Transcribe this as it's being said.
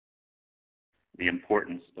the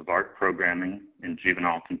importance of art programming in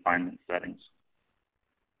juvenile confinement settings.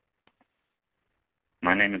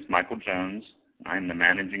 My name is Michael Jones. I am the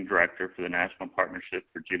Managing Director for the National Partnership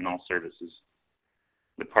for Juvenile Services.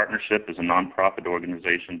 The partnership is a nonprofit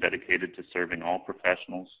organization dedicated to serving all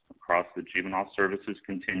professionals across the juvenile services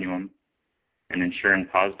continuum and ensuring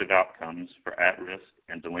positive outcomes for at-risk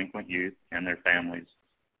and delinquent youth and their families.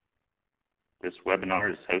 This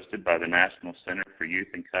webinar is hosted by the National Center for Youth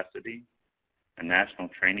in Custody, a national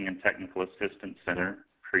training and technical assistance center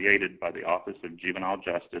created by the Office of Juvenile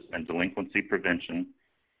Justice and Delinquency Prevention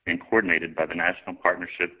and coordinated by the National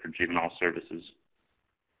Partnership for Juvenile Services.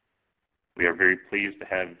 We are very pleased to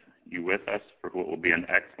have you with us for what will be an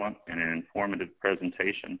excellent and an informative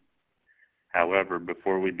presentation. However,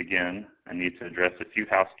 before we begin, I need to address a few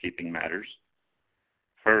housekeeping matters.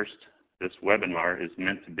 First, this webinar is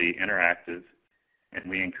meant to be interactive, and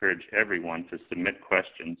we encourage everyone to submit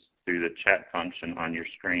questions through the chat function on your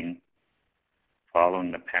screen.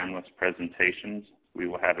 Following the panelist presentations, we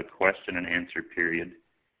will have a question and answer period,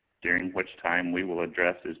 during which time we will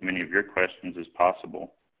address as many of your questions as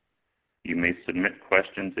possible. You may submit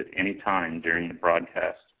questions at any time during the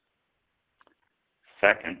broadcast.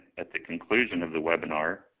 Second, at the conclusion of the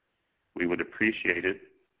webinar, we would appreciate it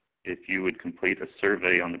if you would complete a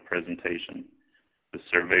survey on the presentation. The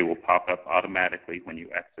survey will pop up automatically when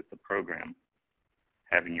you exit the program.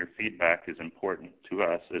 Having your feedback is important to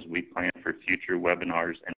us as we plan for future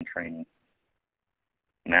webinars and training.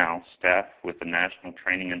 Now, staff with the National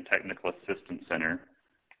Training and Technical Assistance Center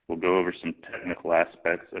will go over some technical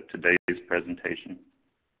aspects of today's presentation.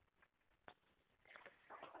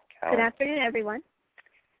 Good afternoon, everyone.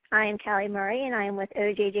 I am Callie Murray, and I am with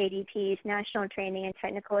OJJDP's National Training and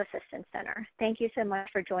Technical Assistance Center. Thank you so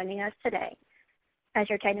much for joining us today. As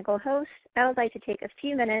your technical host, I would like to take a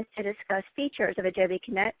few minutes to discuss features of Adobe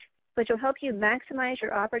Connect, which will help you maximize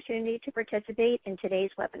your opportunity to participate in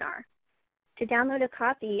today's webinar. To download a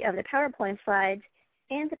copy of the PowerPoint slides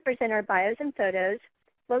and the presenter bios and photos,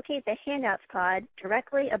 locate the Handouts pod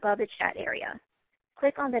directly above the chat area.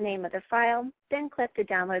 Click on the name of the file, then click the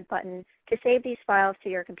download button to save these files to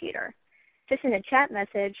your computer. To send a chat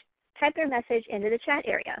message, type your message into the chat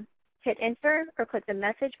area. Hit enter or click the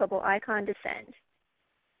message bubble icon to send.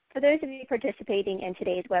 For those of you participating in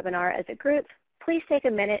today's webinar as a group, please take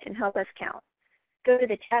a minute and help us count. Go to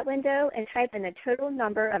the chat window and type in the total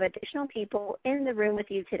number of additional people in the room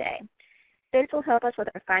with you today. This will help us with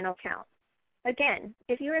our final count. Again,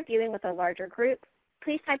 if you are viewing with a larger group,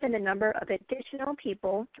 please type in the number of additional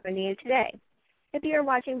people joining you today. If you are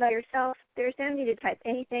watching by yourself, there is no need to type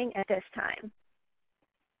anything at this time.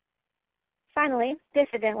 Finally, this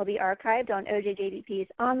event will be archived on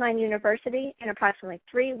OJJDP's online university in approximately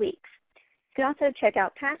 3 weeks. You can also check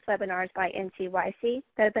out past webinars by NCYC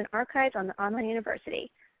that have been archived on the online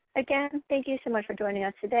university. Again, thank you so much for joining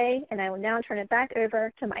us today, and I will now turn it back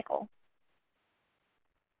over to Michael.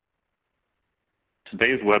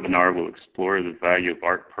 Today's webinar will explore the value of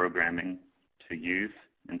art programming to youth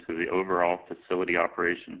and to the overall facility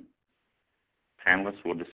operation. Panelists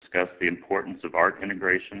will discuss the importance of art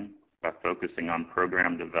integration by focusing on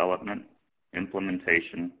program development,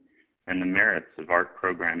 implementation, and the merits of art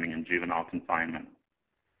programming in juvenile confinement.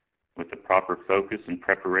 With the proper focus and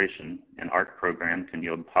preparation, an art program can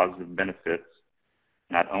yield positive benefits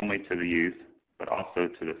not only to the youth, but also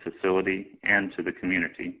to the facility and to the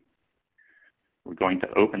community. We're going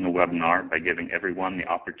to open the webinar by giving everyone the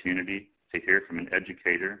opportunity to hear from an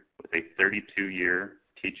educator with a 32-year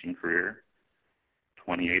teaching career.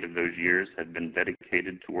 28 of those years have been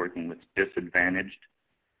dedicated to working with disadvantaged,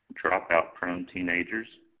 dropout-prone teenagers.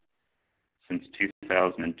 Since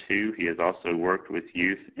 2002, he has also worked with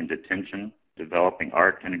youth in detention, developing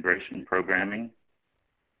art integration programming.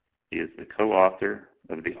 He is the co-author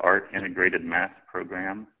of the Art Integrated Math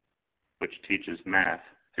Program, which teaches math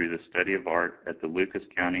through the study of art at the Lucas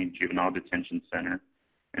County Juvenile Detention Center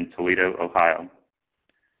in Toledo, Ohio.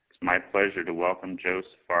 It's my pleasure to welcome Joe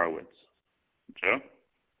Safarowicz. Joe?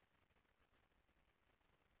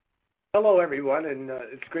 Hello, everyone, and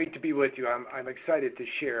it's great to be with you. I'm excited to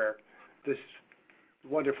share this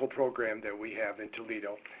wonderful program that we have in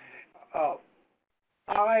Toledo.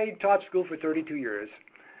 I taught school for 32 years,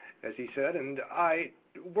 as he said, and I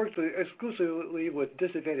worked exclusively with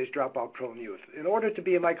disadvantaged dropout-prone youth. In order to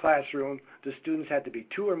be in my classroom, the students had to be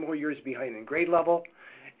 2 or more years behind in grade level,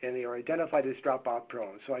 and they are identified as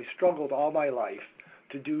dropout-prone. So I struggled all my life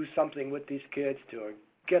to do something with these kids, to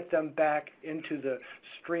get them back into the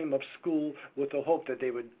stream of school with the hope that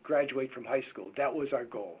they would graduate from high school. That was our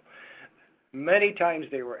goal. Many times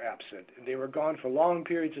they were absent. They were gone for long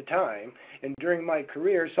periods of time. And during my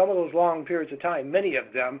career, some of those long periods of time, many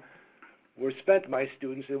of them were spent, my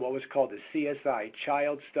students, in what was called the CSI,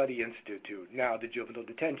 Child Study Institute, now the Juvenile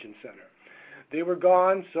Detention Center. They were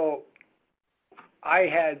gone, so I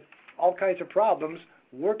had all kinds of problems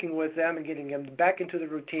working with them and getting them back into the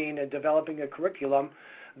routine and developing a curriculum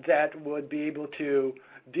that would be able to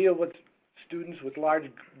deal with students with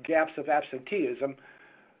large gaps of absenteeism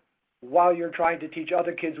while you're trying to teach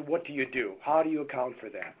other kids, what do you do? How do you account for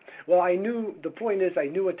that? Well, the point is I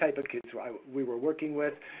knew what type of kids we were working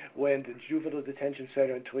with when the Juvenile Detention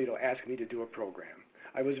Center in Toledo asked me to do a program.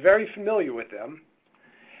 I was very familiar with them,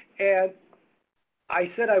 and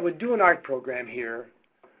I said I would do an art program here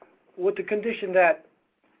with the condition that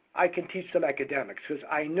I can teach them academics, because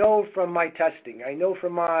I know from my testing, I know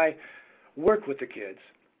from my work with the kids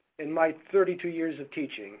in my 32 years of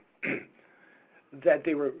teaching that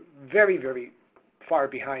they were very, very far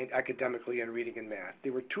behind academically in reading and math. They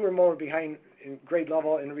were 2 or more behind in grade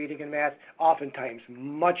level in reading and math, oftentimes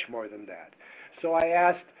much more than that. So I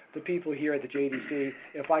asked the people here at the JDC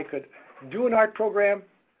if I could do an art program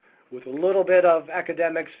with a little bit of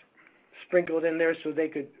academics sprinkled in there so they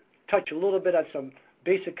could touch a little bit on some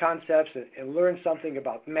basic concepts and learn something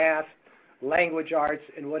about math, language arts,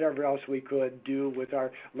 and whatever else we could do with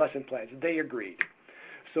our lesson plans. They agreed.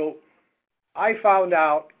 So I found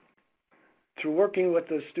out through working with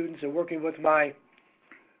the students and working with my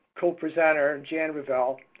co-presenter, Jan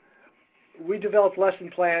Revelle, we developed lesson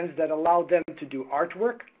plans that allowed them to do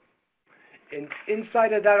artwork. And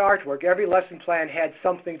inside of that artwork, every lesson plan had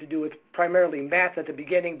something to do with primarily math at the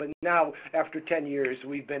beginning, but now, after 10 years,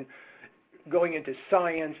 we've been going into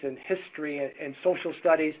science and history and social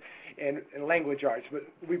studies and language arts. But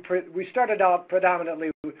we started out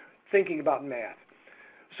predominantly thinking about math.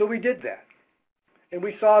 So we did that. And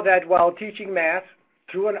we saw that while teaching math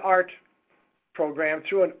through an art program,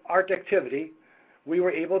 through an art activity, we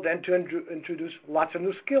were able then to introduce lots of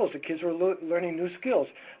new skills. The kids were learning new skills,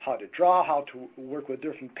 how to draw, how to work with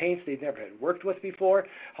different paints they never had worked with before,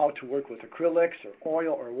 how to work with acrylics or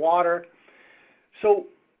oil or water. So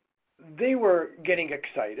they were getting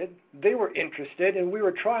excited, they were interested, and we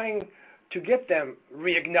were trying to get them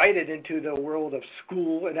reignited into the world of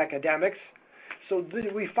school and academics. So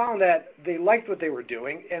we found that they liked what they were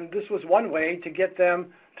doing, and this was one way to get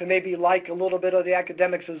them to maybe like a little bit of the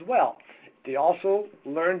academics as well. They also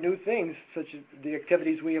learned new things, such as the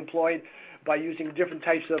activities we employed by using different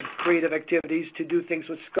types of creative activities to do things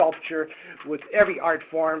with sculpture, with every art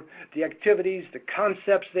form. The activities, the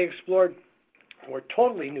concepts they explored were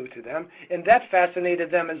totally new to them, and that fascinated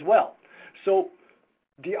them as well. So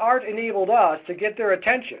the art enabled us to get their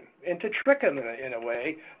attention and to trick them in a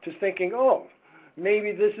way to thinking, oh,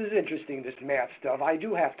 maybe this is interesting, this math stuff. I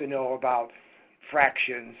do have to know about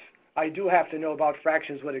fractions. I do have to know about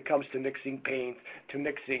fractions when it comes to mixing paints, to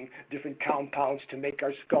mixing different compounds to make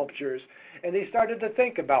our sculptures. And they started to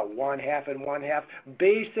think about 1/2 and 1/2,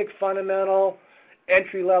 basic, fundamental,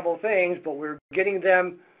 entry-level things, but we're getting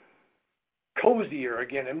them cozier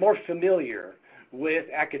again and more familiar with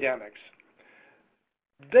academics.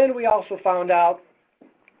 Then we also found out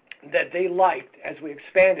that they liked, as we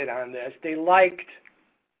expanded on this, they liked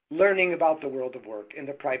learning about the world of work in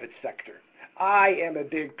the private sector. I am a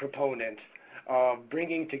big proponent of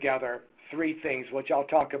bringing together 3 things, which I'll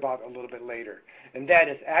talk about a little bit later, and that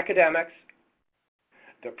is academics,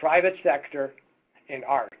 the private sector, and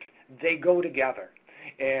art. They go together,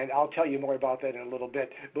 and I'll tell you more about that in a little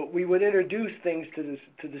bit. But we would introduce things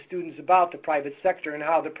to the students about the private sector and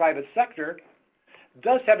how the private sector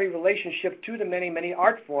does have a relationship to the many, many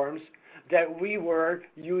art forms that we were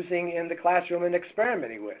using in the classroom and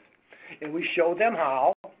experimenting with. And we showed them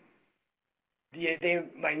how they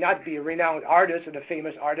might not be a renowned artist and a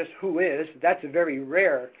famous artist who is. That's a very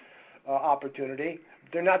rare opportunity.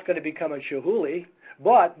 They're not going to become a Chihuly,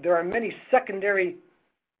 but there are many secondary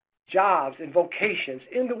jobs and vocations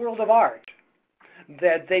in the world of art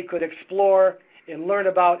that they could explore and learn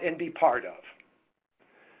about and be part of.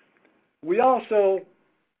 We also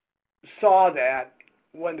saw that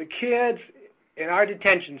when the kids in our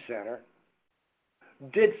detention center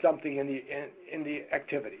did something in the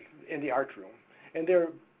activity, in the art room, and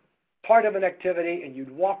they're part of an activity, and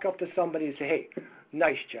you'd walk up to somebody and say, hey,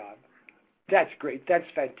 nice job. That's great.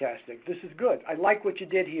 That's fantastic. This is good. I like what you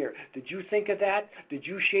did here. Did you think of that? Did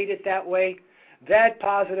you shade it that way? That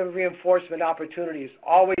positive reinforcement opportunity is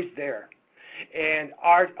always there. And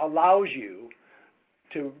art allows you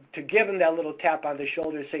to give them that little tap on the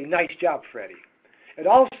shoulder and say, nice job, Freddie. And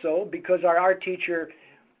also, because our art teacher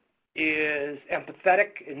is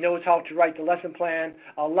empathetic and knows how to write the lesson plan,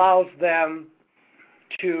 allows them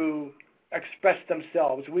to express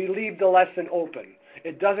themselves. We leave the lesson open.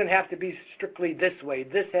 It doesn't have to be strictly this way.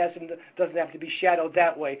 This doesn't have to be shadowed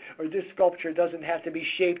that way, or this sculpture doesn't have to be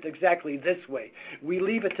shaped exactly this way. We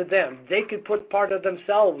leave it to them. They can put part of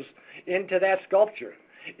themselves into that sculpture.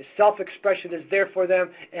 Self-expression is there for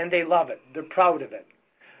them, and they love it. They're proud of it.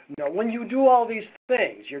 Now, when you do all these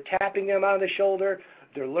things, you're tapping them on the shoulder,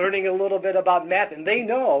 they're learning a little bit about math, and they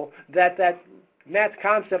know that math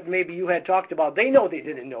concept maybe you had talked about, they know they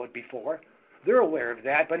didn't know it before. They're aware of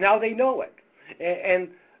that, but now they know it.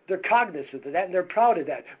 And they're cognizant of that, and they're proud of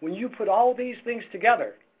that. When you put all these things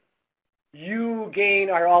together, you gain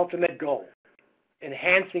our ultimate goal,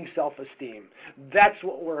 enhancing self-esteem. That's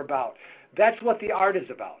what we're about. That's what the art is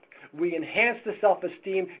about. We enhance the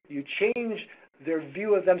self-esteem. You change their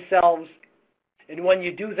view of themselves, and when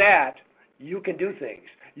you do that, you can do things.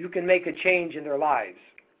 You can make a change in their lives.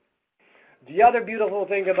 The other beautiful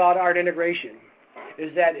thing about art integration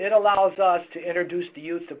is that it allows us to introduce the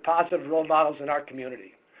youth to positive role models in our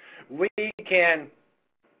community. We can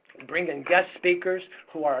bring in guest speakers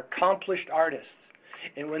who are accomplished artists.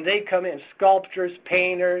 And when they come in, sculptors,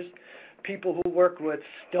 painters, people who work with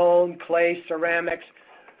stone, clay, ceramics,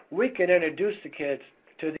 we can introduce the kids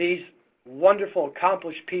to these wonderful,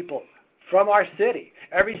 accomplished people from our city.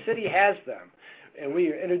 Every city has them. And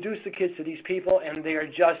we introduce the kids to these people, and they are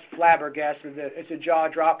just flabbergasted. It's a jaw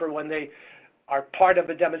dropper when they are part of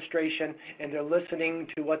a demonstration and they're listening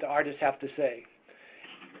to what the artists have to say.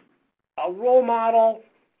 A role model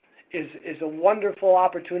is a wonderful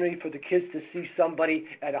opportunity for the kids to see somebody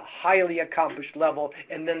at a highly accomplished level,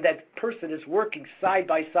 and then that person is working side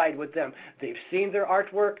by side with them. They've seen their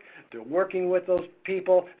artwork. They're working with those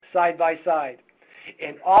people side by side.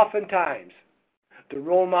 And oftentimes, the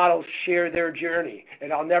role models share their journey.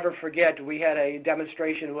 And I'll never forget, we had a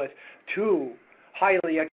demonstration with two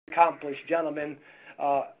highly accomplished gentlemen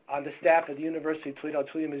on the staff of the University of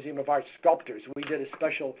Toledo Museum of Art, sculptors. We did a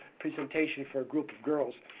special presentation for a group of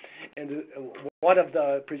girls. And one of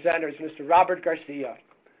the presenters, Mr. Robert Garcia,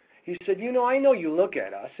 he said, you know, I know you look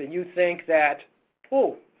at us and you think that,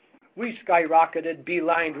 oh, we skyrocketed,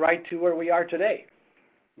 beelined right to where we are today.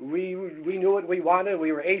 We knew what we wanted.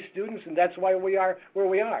 We were A students, and that's why we are where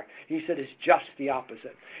we are. He said it's just the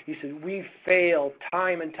opposite. He said we failed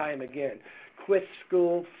time and time again, quit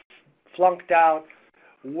school, flunked out.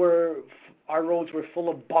 Our roads were full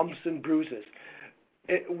of bumps and bruises.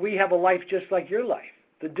 We have a life just like your life.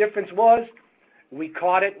 The difference was we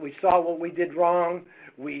caught it. We saw what we did wrong.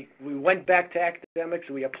 We went back to academics.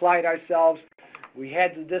 We applied ourselves. We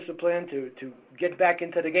had the discipline to get back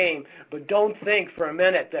into the game. But don't think for a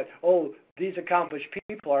minute that, oh, these accomplished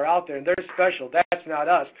people are out there and they're special. That's not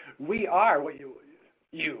us. We are what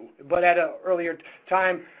you. But at an earlier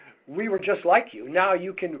time, we were just like you. Now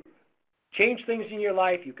you can change things in your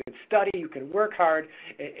life. You can study. You can work hard.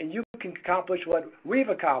 And you can accomplish what we've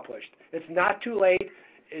accomplished. It's not too late,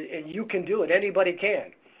 and you can do it. Anybody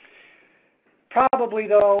can. Probably,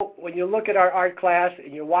 though, when you look at our art class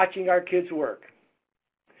and you're watching our kids work,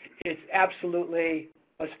 it's absolutely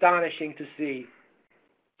astonishing to see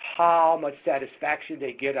how much satisfaction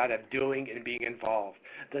they get out of doing and being involved.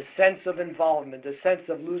 The sense of involvement, the sense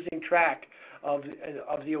of losing track of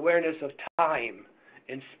the awareness of time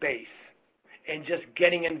and space, and just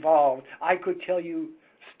getting involved. I could tell you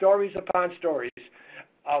stories upon stories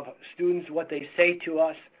of students, what they say to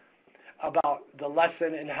us about the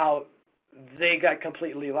lesson and how they got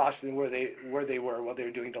completely lost in where they were while they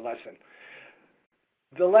were doing the lesson.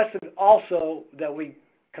 The lesson also that we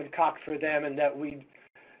concoct for them and that we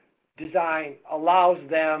design allows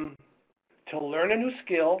them to learn a new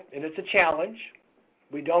skill, and it's a challenge.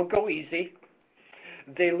 We don't go easy.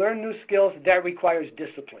 They learn new skills. That requires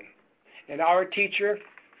discipline. And our teacher,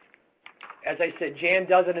 as I said, Jan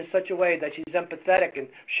does it in such a way that she's empathetic, and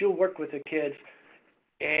she'll work with the kids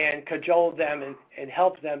and cajole them and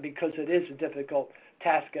help them, because it is a difficult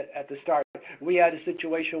task at the start. We had a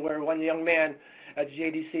situation where one young man at the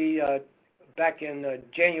JDC back in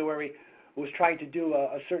January was trying to do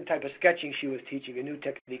a certain type of sketching she was teaching, a new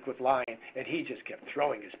technique with line, and he just kept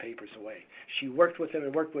throwing his papers away. She worked with him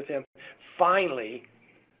and worked with him. Finally,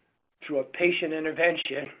 through a patient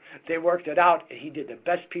intervention, they worked it out, and he did the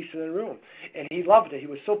best piece in the room. And he loved it. He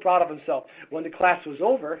was so proud of himself. When the class was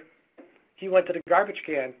over, he went to the garbage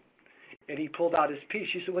can, and he pulled out his piece.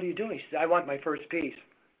 She said, what are you doing? He said, I want my first piece.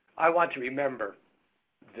 I want to remember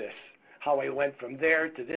this, how I went from there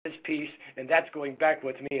to this piece, and that's going back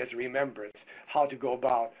with me as remembrance, how to go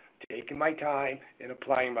about taking my time and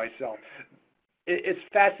applying myself. it's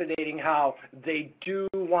fascinating how they do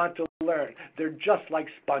want to learn. They're just like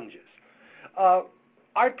sponges.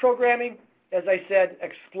 Art programming, as I said,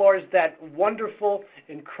 explores that wonderful,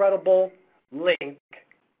 incredible link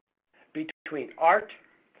between art,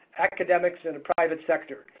 academics, and the private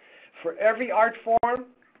sector. For every art form,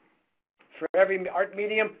 for every art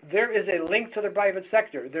medium, there is a link to the private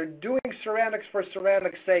sector. They're doing ceramics for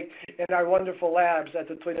ceramics' sake in our wonderful labs at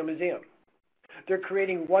the Toledo Museum. They're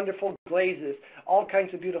creating wonderful glazes, all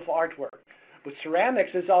kinds of beautiful artwork. But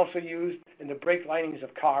ceramics is also used in the brake linings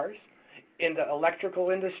of cars, in the electrical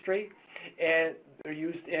industry, and they're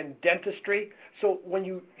used in dentistry. So when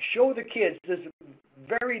you show the kids this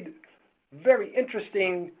very, very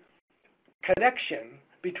interesting connection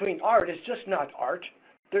between art, it's just not art.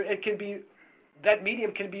 It can be, that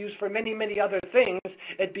medium can be used for many, many other things.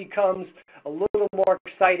 It becomes a little more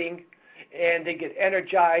exciting, and they get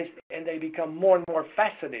energized, and they become more and more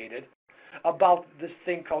fascinated about this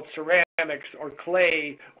thing called ceramics or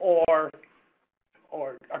clay or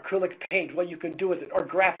acrylic paint, what you can do with it, or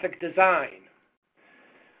graphic design.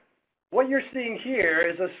 What you're seeing here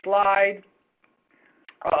is a slide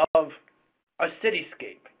of a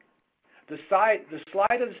cityscape. The slide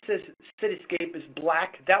of the cityscape is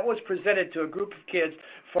black. That was presented to a group of kids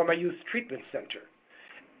from a youth treatment center.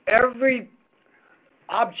 Every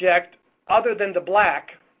object other than the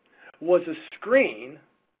black was a screen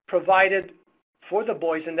provided for the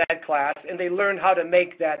boys in that class, and they learned how to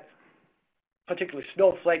make that particular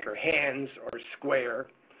snowflake or hands or square.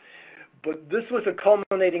 But this was a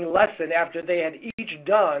culminating lesson after they had each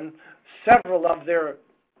done several of their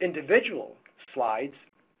individual slides,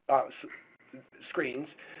 screens.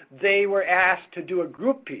 They were asked to do a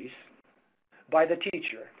group piece by the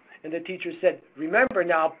teacher. And the teacher said, remember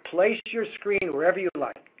now, place your screen wherever you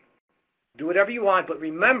like. Do whatever you want, but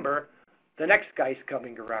remember, the next guy's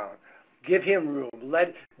coming around. Give him room.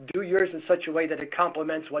 Do yours in such a way that it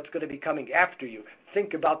complements what's going to be coming after you.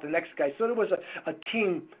 Think about the next guy. So it was a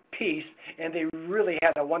team piece, and they really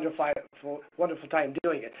had a wonderful time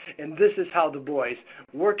doing it. And this is how the boys,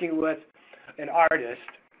 working with an artist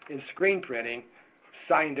in screen printing,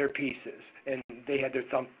 signed their pieces. And they had their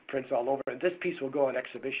thumbprints all over. And this piece will go on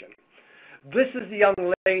exhibition. This is the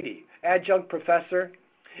young lady, adjunct professor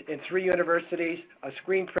in 3 universities, a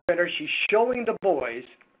screen printer. She's showing the boys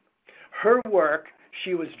her work.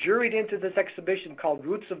 She was juried into this exhibition called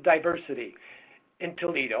Roots of Diversity in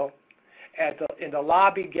Toledo in the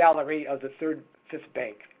lobby gallery of the 5th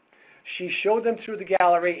Bank. She showed them through the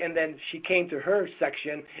gallery, and then she came to her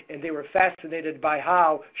section, and they were fascinated by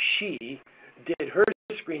how she did her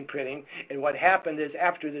screen printing. And what happened is,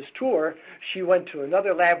 after this tour, she went to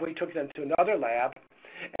another lab. We took them to another lab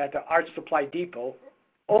at the Art Supply Depot,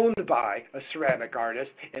 owned by a ceramic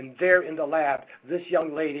artist, and there in the lab, this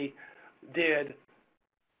young lady did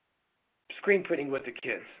screen printing with the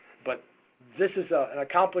kids. But this is an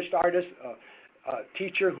accomplished artist, a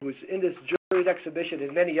teacher who's in this juried exhibition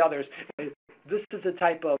and many others. This is the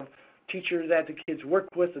type of teacher that the kids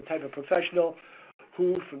work with, the type of professional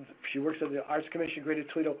who, she works at the Arts Commission Greater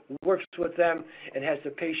Toledo, works with them and has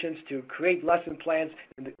the patience to create lesson plans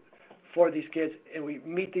for these kids, and we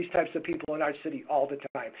meet these types of people in our city all the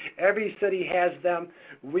time. Every city has them.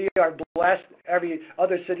 We are blessed. Every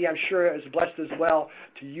other city, I'm sure, is blessed as well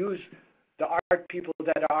to use the art people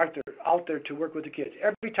that are out there to work with the kids.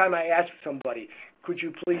 Every time I ask somebody, could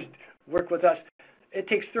you please work with us, it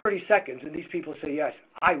takes 30 seconds, and these people say yes.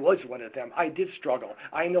 I was one of them. I did struggle.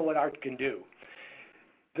 I know what art can do.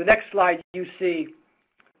 The next slide, you see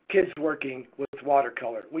kids working with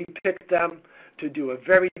watercolor. We picked them to do a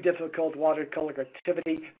very difficult watercolor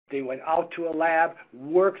activity. They went out to a lab,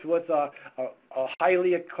 worked with a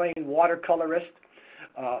highly acclaimed watercolorist,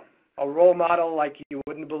 a role model like you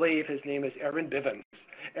wouldn't believe. His name is Aaron Bivens.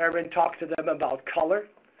 Aaron talked to them about color,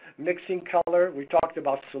 mixing color. We talked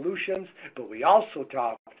about solutions, but we also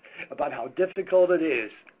talked about how difficult it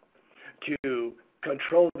is to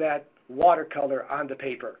control that watercolor on the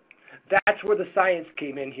paper. That's where the science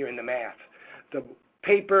came in here in the math. The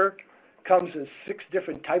paper comes in 6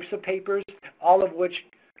 different types of papers, all of which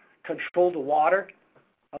control the water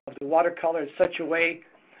of the watercolor in such a way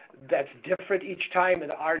that's different each time,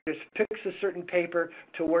 and the artist picks a certain paper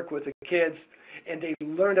to work with the kids, and they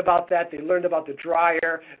learned about that. They learned about the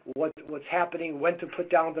dryer, what's happening, when to put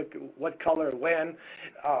down what color when,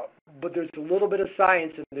 but there's a little bit of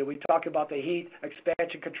science in there. We talk about the heat,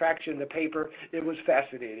 expansion, contraction in the paper. It was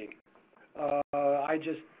fascinating. I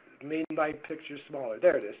just made my picture smaller.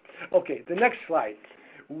 There it is. Okay, the next slide.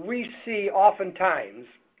 We see oftentimes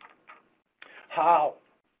how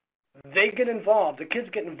they get involved, the kids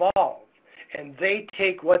get involved, and they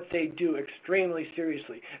take what they do extremely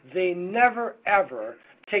seriously. They never, ever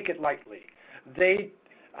take it lightly. They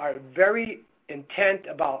are very intent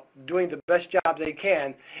about doing the best job they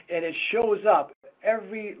can, and it shows up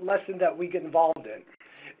every lesson that we get involved in.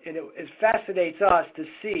 And it fascinates us to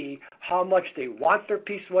see how much they want their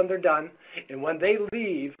piece when they're done, and when they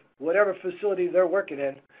leave whatever facility they're working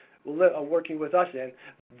in, working with us in,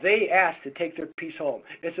 they ask to take their piece home.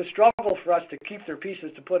 It's a struggle for us to keep their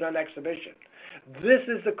pieces to put on exhibition. This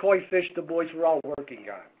is the koi fish the boys were all working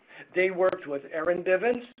on. They worked with Aaron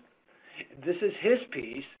Bivens. This is his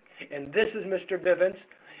piece, and this is Mr. Bivens.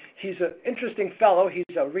 He's an interesting fellow. He's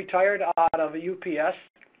retired out of UPS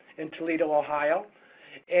in Toledo, Ohio,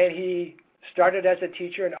 and he started as a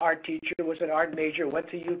teacher, an art teacher, was an art major, went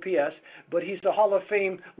to UPS, but he's the Hall of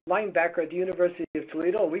Fame linebacker at the University of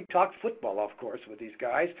Toledo. We talked football, of course, with these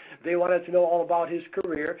guys. They wanted to know all about his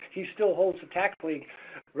career. He still holds the tackle league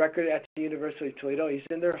record at the University of Toledo. He's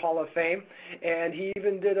in their Hall of Fame, and he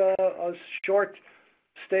even did a short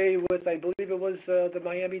stay with, I believe it was the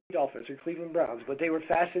Miami Dolphins or Cleveland Browns, but they were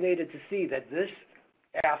fascinated to see that this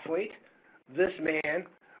athlete, this man,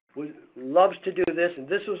 loves to do this, and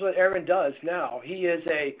this is what Aaron does now. He is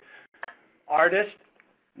a artist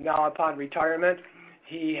now upon retirement.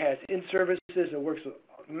 He has in-services and works with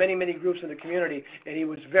many, many groups in the community, and he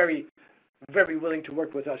was very, very willing to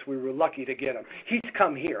work with us. We were lucky to get him. He's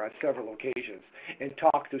come here on several occasions and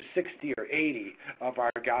talked to 60 or 80 of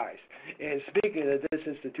our guys. And speaking of this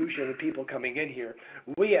institution and people coming in here,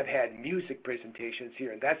 we have had music presentations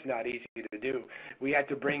here, and that's not easy to do. We had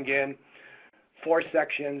to bring in 4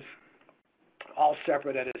 sections, all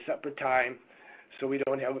separate at a separate time, so we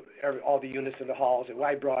don't have all the units in the halls. And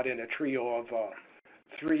I brought in a trio of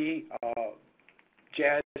 3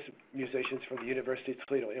 jazz musicians from the University of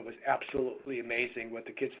Toledo. It was absolutely amazing what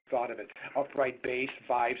the kids thought of it. Upright bass,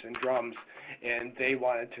 vibes, and drums, and they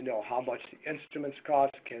wanted to know how much the instruments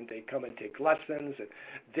cost. Can they come and take lessons?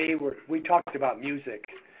 And we talked about music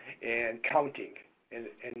and counting and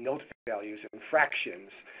note values and fractions,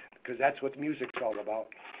 because that's what music's all about.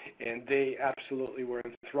 And they absolutely were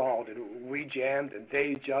enthralled, and we jammed, and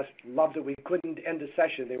they just loved it. We couldn't end the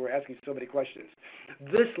session. They were asking so many questions.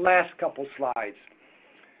 This last couple slides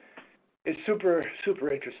is super, super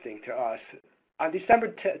interesting to us. On December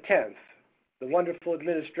 10th, the wonderful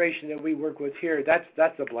administration that we work with here,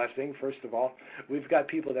 that's a blessing, first of all. We've got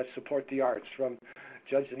people that support the arts, from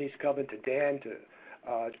Judge Denise Coven to Dan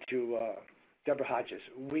to Deborah Hodges.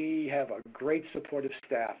 We have a great supportive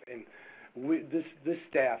staff, and this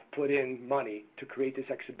staff put in money to create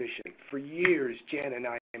this exhibition. For years, Jan and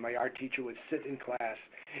I, my art teacher, would sit in class,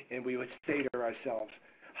 and we would say to ourselves,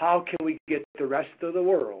 how can we get the rest of the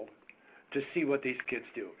world to see what these kids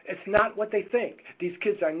do? It's not what they think. These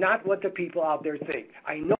kids are not what the people out there think.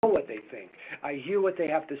 I know what they think. I hear what they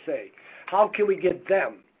have to say. How can we get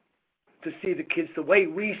them to see the kids the way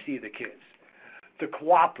we see the kids? The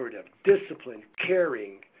cooperative, disciplined,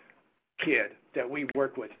 caring kid that we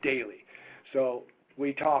work with daily. So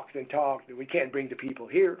we talked and talked, and we can't bring the people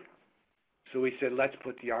here. So we said, let's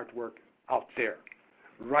put the artwork out there,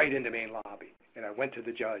 right in the main lobby. And I went to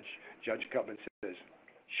the judge. Judge Cubman says,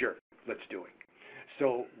 sure, let's do it.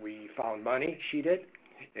 So we found money, she did,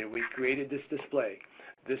 and we created this display.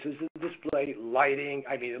 This is the display, lighting,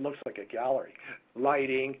 I mean, it looks like a gallery.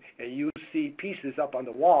 Lighting, and you see pieces up on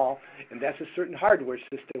the wall, and that's a certain hardware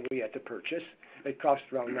system we had to purchase. It cost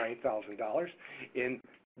around $9,000, and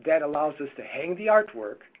that allows us to hang the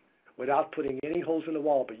artwork without putting any holes in the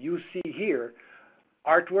wall. But you see here,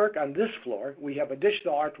 artwork on this floor. We have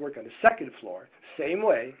additional artwork on the second floor, same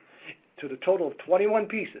way, to the total of 21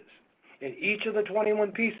 pieces. And each of the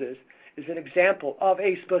 21 pieces is an example of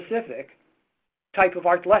a specific type of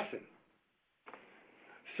art lesson.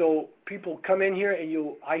 So people come in here,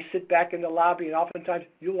 and I sit back in the lobby, and oftentimes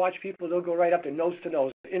you'll watch people, they'll go right up to nose,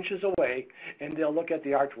 inches away, and they'll look at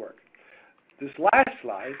the artwork. This last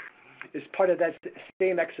slide is part of that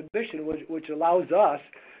same exhibition, which allows us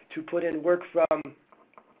to put in work from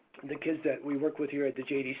the kids that we work with here at the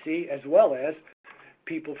JDC, as well as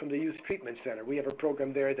people from the Youth Treatment Center. We have a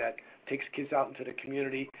program there that takes kids out into the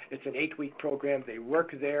community. It's an 8-week program. They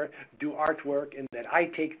work there, do artwork, and then I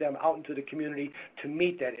take them out into the community to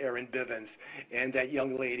meet that Erin Bivens and that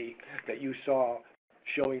young lady that you saw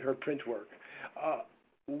showing her print work.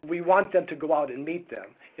 We want them to go out and meet them.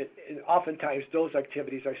 And oftentimes those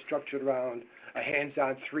activities are structured around a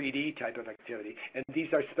hands-on 3D type of activity. And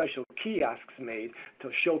these are special kiosks made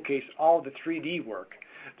to showcase all the 3D work.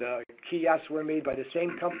 The kiosks were made by the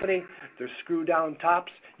same company. They're screw-down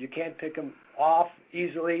tops. You can't pick them off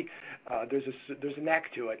easily. There's a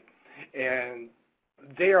knack to it. And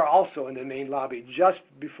they are also in the main lobby just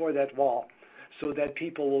before that wall so that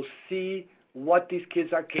people will see what these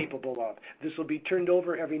kids are capable of. This will be turned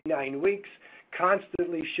over every 9 weeks,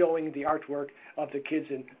 constantly showing the artwork of the kids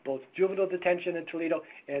in both juvenile detention in Toledo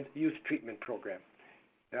and youth treatment program.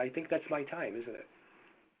 And I think that's my time, isn't it?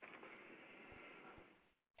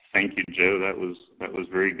 Thank you, Joe. That was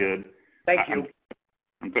very good. Thank you.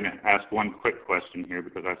 I'm going to ask one quick question here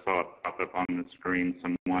because I saw it pop up on the screen.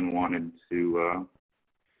 Someone wanted to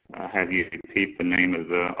have you repeat the name of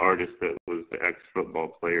the artist that was the ex-football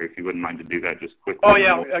player. If you wouldn't mind to do that just quickly. Oh,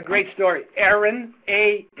 yeah, a great story. Aaron,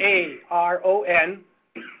 A-A-R-O-N,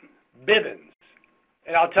 Bivens.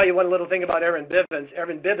 And I'll tell you one little thing about Aaron Bivens.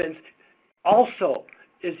 Aaron Bivens also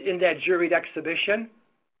is in that juried exhibition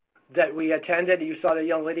that we attended. You saw the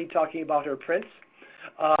young lady talking about her prints.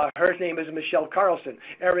 Her name is Michelle Carlson.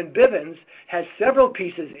 Aaron Bivens has several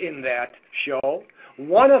pieces in that show.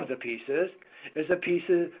 One of the pieces is a piece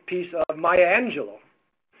of Maya Angelou.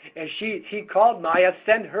 And he called Maya,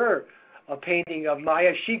 sent her a painting of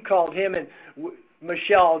Maya. She called him, and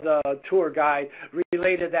Michelle, the tour guide,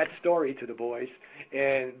 related that story to the boys,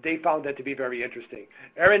 and they found that to be very interesting.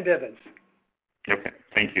 Aaron Bivens. Okay,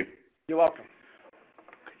 thank you. You're welcome.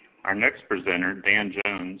 Our next presenter, Dan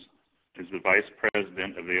Jones, is the Vice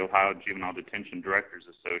President of the Ohio Juvenile Detention Directors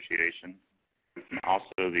Association and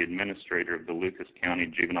also the Administrator of the Lucas County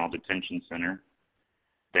Juvenile Detention Center.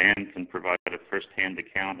 Dan can provide a first-hand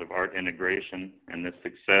account of art integration and the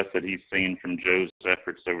success that he's seen from Joe's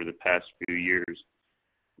efforts over the past few years.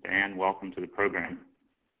 Dan, welcome to the program.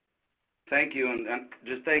 Thank you, and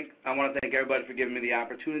I want to thank everybody for giving me the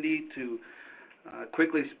opportunity to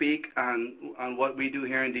quickly speak on what we do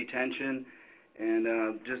here in detention,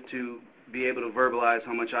 and just to be able to verbalize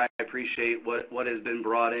how much I appreciate what has been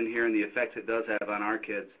brought in here and the effects it does have on our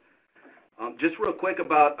kids. Just real quick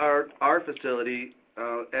about our facility,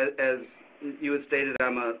 as you had stated,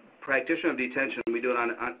 I'm a practitioner of detention. We do it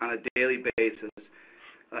on a daily basis.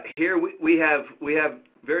 Here we have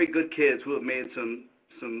very good kids who have made some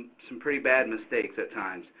pretty bad mistakes at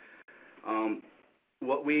times.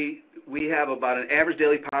 What we have about an average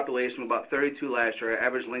daily population of about 32 last year. Our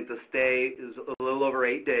average length of stay is a little over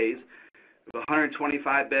 8 days. We have a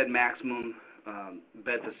 125-bed maximum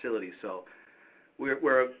bed facility. So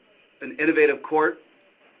we're an innovative court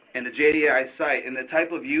and a JDI site. And the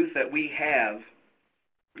type of youth that we have,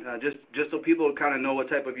 just so people kind of know what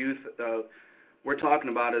type of youth we're talking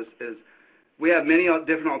about, is we have many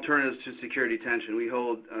different alternatives to secure detention. We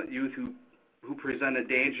hold youth who present a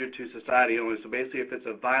danger to society only. So basically, if it's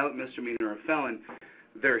a violent misdemeanor or a felon,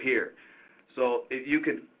 they're here. So if you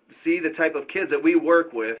could see the type of kids that we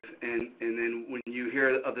work with, and then when you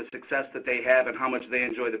hear of the success that they have and how much they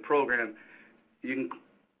enjoy the program, you can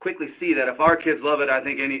quickly see that if our kids love it, I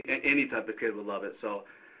think any type of kid would love it. So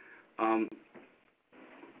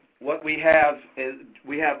what we have is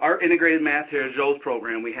we have our integrated math here at Joe's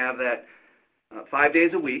program. We have that 5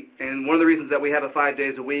 days a week, and one of the reasons that we have it 5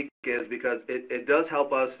 days a week is because it does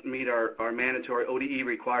help us meet our mandatory ODE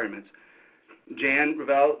requirements. Jan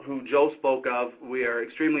Ravel, who Joe spoke of, we are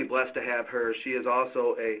extremely blessed to have her. She is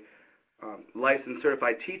also a licensed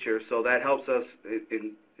certified teacher, so that helps us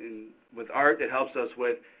with art. It helps us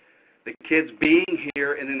with the kids being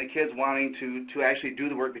here and then the kids wanting to actually do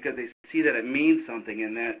the work because they see that it means something,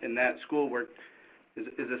 and that schoolwork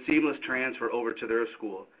is a seamless transfer over to their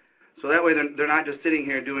school. So that way they're not just sitting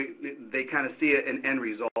here they kind of see an end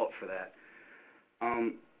result for that.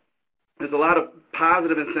 There's a lot of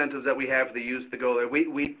positive incentives that we have for the youth to go there.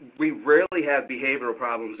 We rarely have behavioral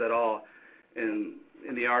problems at all in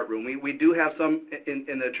the art room. We do have some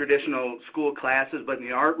in the traditional school classes, but in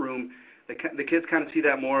the art room, the kids kind of see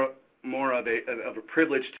that more of a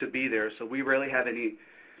privilege to be there. So we rarely have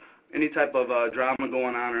any type of drama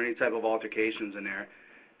going on or any type of altercations in there.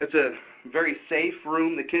 It's a very safe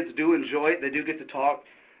room. The kids do enjoy it. They do get to talk.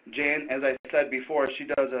 Jan, as I said before, she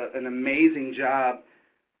does an amazing job.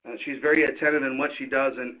 She's very attentive in what she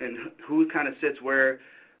does and who kind of sits where.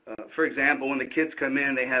 For example, when the kids come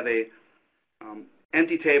in, they have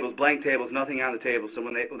empty tables, blank tables, nothing on the table. So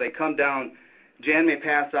when they come down, Jan may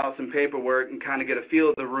pass out some paperwork and kind of get a feel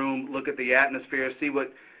of the room, look at the atmosphere, see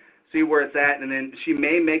where it's at, and then she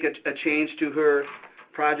may make a change to her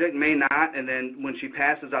project, may not, and then when she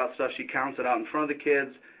passes out stuff, she counts it out in front of the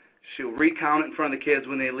kids. She'll recount it in front of the kids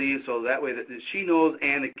when they leave, so that way that she knows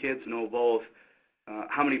and the kids know both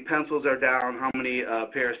how many pencils are down, how many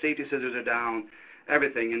pair of safety scissors are down,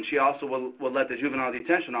 everything. And she also will let the juvenile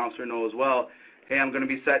detention officer know as well, hey, I'm going to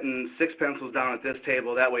be setting 6 pencils down at this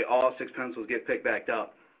table. That way all 6 pencils get picked back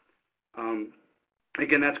up.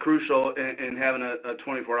 again, that's crucial in having a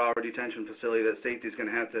 24-hour detention facility. That safety is going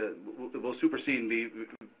to have to, will supersede and be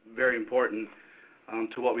very important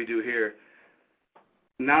to what we do here.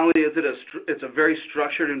 Not only is it's a very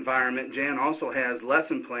structured environment, Jan also has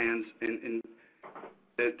lesson plans, and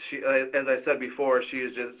that she, as I said before, she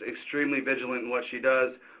is just extremely vigilant in what she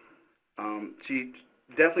does. She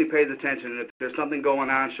definitely pays attention, and if there's something going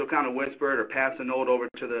on, she'll kind of whisper it or pass a note over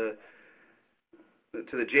to the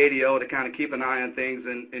JDO to kind of keep an eye on things.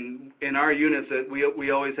 And in our units, that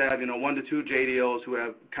we always have 1 to 2 JDOs who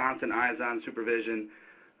have constant eyes-on supervision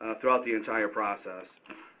throughout the entire process.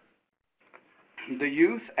 The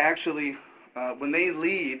youth actually, when they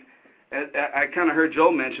leave, I kind of heard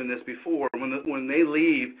Joe mention this before, when they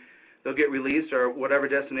leave, they'll get released or whatever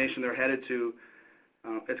destination they're headed to.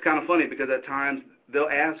 It's kind of funny because at times they'll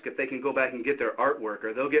ask if they can go back and get their artwork,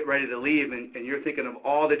 or they'll get ready to leave, and you're thinking of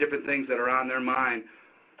all the different things that are on their mind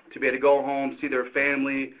to be able to go home, see their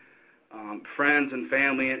family, friends and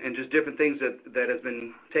family, and just different things that has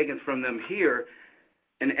been taken from them here.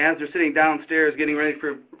 And as they're sitting downstairs getting ready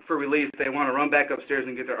for release, they want to run back upstairs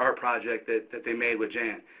and get their art project that they made with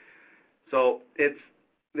Jan. So it's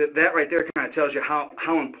that right there kind of tells you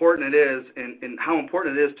how important it is and how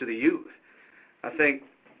important it is to the youth. I think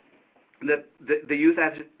that the youth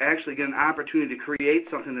actually get an opportunity to create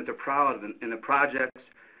something that they're proud of in the projects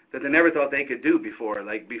that they never thought they could do before.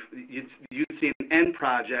 Like you'd see an end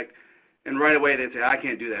project, and right away they'd say, I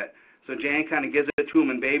can't do that. So Jan kind of gives it to them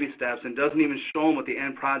in baby steps and doesn't even show them what the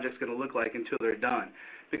end project's going to look like until they're done.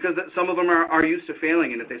 Because some of them are used to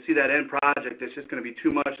failing, and if they see that end project, it's just going to be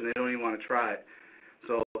too much and they don't even want to try it.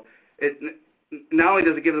 So it not only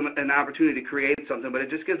does it give them an opportunity to create something, but it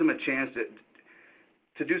just gives them a chance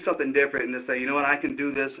to do something different and to say, you know what, I can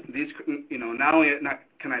do this. These, not only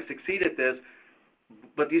can I succeed at this,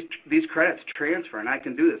 but these credits transfer, and I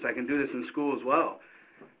can do this. I can do this in school as well.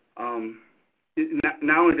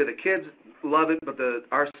 Not only do the kids love it, but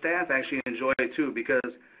our staff actually enjoy it too, because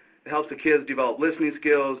it helps the kids develop listening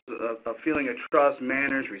skills, a feeling of trust,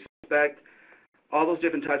 manners, respect, all those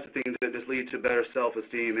different types of things that just lead to better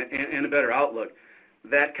self-esteem and a better outlook.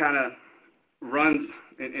 That kind of runs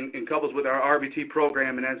and couples with our RBT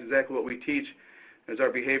program, and that's exactly what we teach as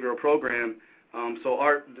our behavioral program.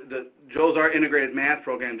 So Joe's Art Integrated Math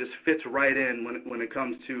program just fits right in when it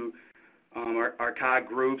comes to our COG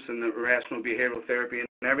groups and the rational behavioral therapy,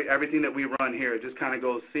 and everything that we run here. It just kind of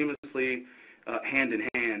goes seamlessly hand in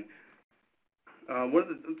hand.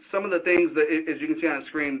 Some of the things that, as you can see on the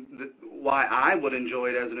screen, why I would enjoy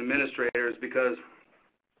it as an administrator is because,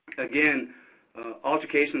 again,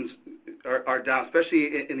 altercations are down,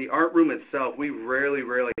 especially in the art room itself. We rarely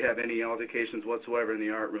have any altercations whatsoever in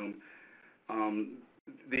the art room.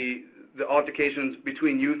 The altercations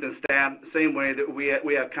between youth and staff, same way that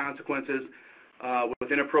we have consequences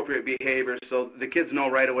with inappropriate behavior, so the kids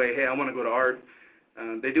know right away, hey, I want to go to art.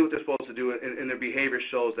 They do what they're supposed to do, and their behavior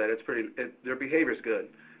shows that. Their behavior is good.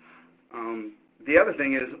 The other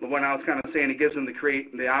thing is, when I was kind of saying it gives them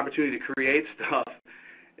the opportunity to create stuff,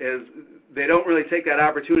 is they don't really take that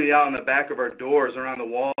opportunity out on the back of our doors or on the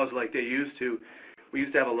walls like they used to. We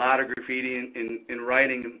used to have a lot of graffiti and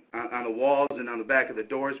writing on the walls and on the back of the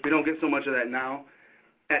doors. We don't get so much of that now.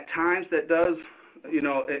 At times that does,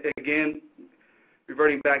 again,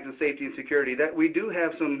 reverting back to safety and security, that we do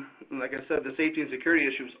have some, like I said, the safety and security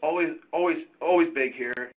issues always big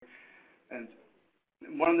here. And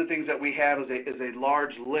one of the things that we have is a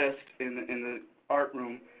large list in the art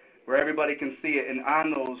room where everybody can see it, and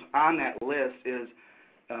on that list is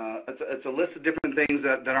it's a list of different things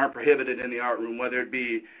that aren't prohibited in the art room, whether it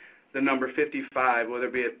be the number 55, whether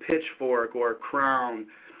it be a pitchfork or a crown,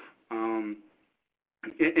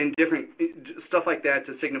 in different stuff like that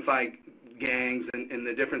to signify gangs and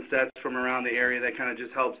the different sets from around the area. That kind of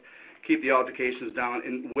just helps keep the altercations down.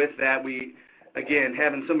 And with that, we, again,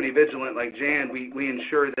 having somebody vigilant like Jan, we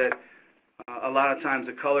ensure that a lot of times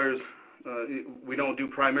the colors, we don't do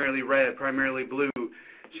primarily red, primarily blue.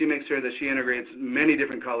 She makes sure that she integrates many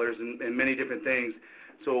different colors and many different things,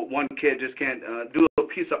 so one kid just can't do a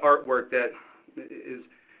piece of artwork that is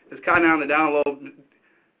kind of on the down low,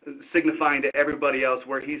 signifying to everybody else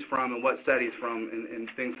where he's from and what set he's from and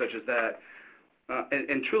things such as that.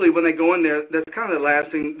 And truly, when they go in there, that's kind of the last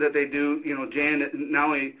thing that they do. Jan, not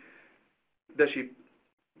only does she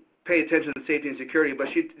pay attention to safety and security, but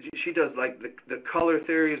she does like the color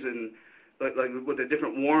theories and like with the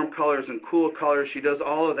different warm colors and cool colors. She does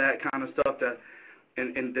all of that kind of stuff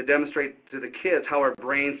and to demonstrate to the kids how our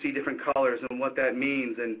brains see different colors and what that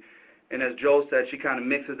means. And as Joel said, she kind of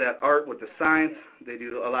mixes that art with the science. They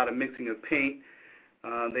do a lot of mixing of paint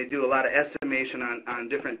They do a lot of estimation on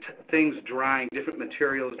different things drying, different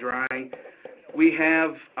materials drying. We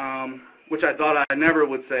have, which I thought I never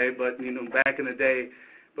would say, but back in the day,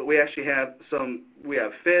 but we actually have we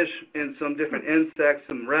have fish and some different insects,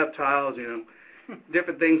 some reptiles,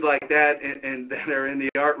 different things like that, and that are in the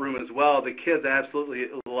art room as well. The kids absolutely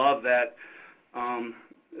love that,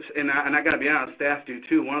 and I got to be honest, staff do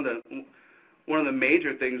too. One of the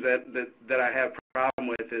major things that I have a problem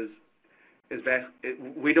with is that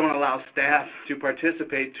we don't allow staff to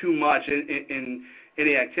participate too much in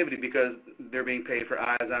any activity because they're being paid for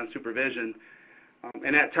eyes-on supervision.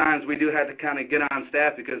 And at times we do have to kind of get on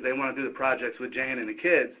staff because they want to do the projects with Jan and the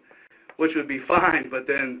kids, which would be fine, but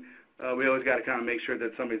then we always got to kind of make sure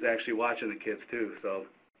that somebody's actually watching the kids too. So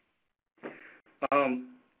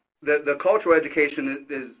the cultural education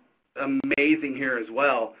is amazing here as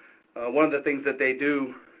well. One of the things that they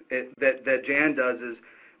do, that Jan does, is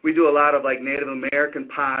we do a lot of like Native American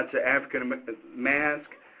pods, the African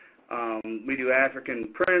mask. We do African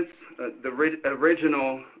prints, the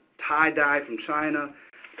original tie-dye from China,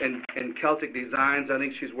 and Celtic designs I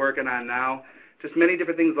think she's working on now. Just many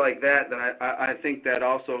different things like that I think that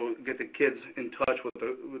also get the kids in touch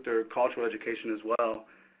with their cultural education as well.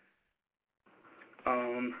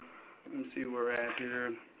 Let me see where we're at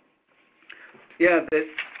here. Yeah,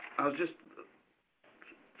 I was just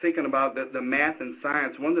thinking about the math and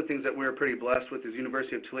science. One of the things that we were pretty blessed with is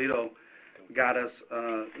University of Toledo got us,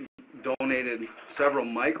 donated several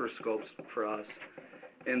microscopes for us.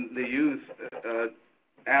 And the youth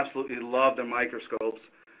absolutely love their microscopes.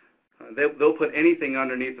 They'll put anything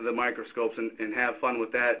underneath of the microscopes and have fun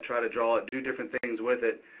with that, try to draw it, do different things with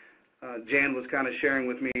it. Jan was kind of sharing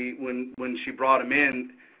with me when she brought them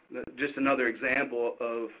in, just another example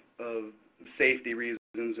of safety reasons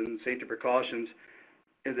and safety precautions,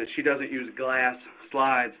 is that she doesn't use glass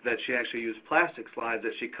slides, that she actually uses plastic slides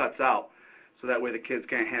that she cuts out, so that way the kids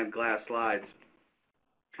can't have glass slides.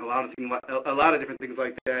 A lot of different things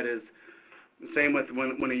like that is the same with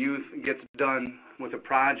when a youth gets done with a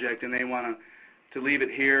project and they want to leave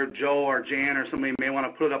it here. Joe or Jan or somebody may want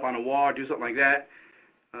to put it up on a wall or do something like that.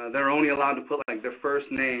 They're only allowed to put like their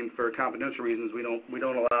first name for confidential reasons. We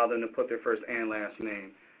don't allow them to put their first and last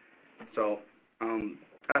name. So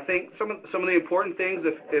I think some of the important things,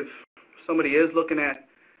 if somebody is looking at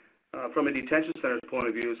from a detention center's point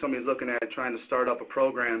of view, somebody's looking at trying to start up a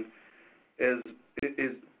program, is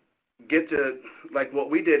get to, like what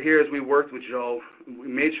we did here is we worked with Joe. We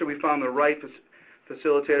made sure we found the right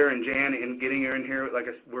facilitator and Jan in getting her in here.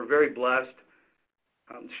 We're very blessed.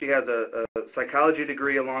 She has a psychology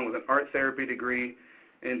degree along with an art therapy degree.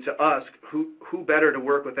 And to us, who better to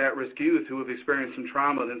work with at-risk youth who have experienced some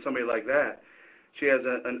trauma than somebody like that? She has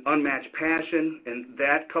an unmatched passion, and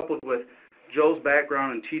that coupled with Joe's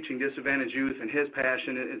background in teaching disadvantaged youth and his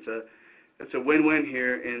passion, it's a win-win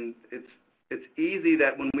here. And it's easy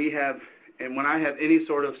that when I have any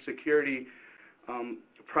sort of security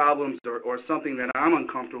problems or something that I'm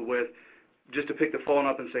uncomfortable with, just to pick the phone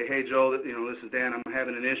up and say, hey, Joe, this is Dan. I'm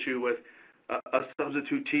having an issue with a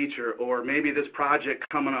substitute teacher, or maybe this project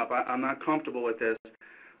coming up. I'm not comfortable with this.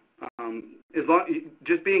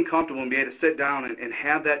 Just being comfortable and be able to sit down and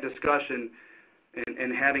have that discussion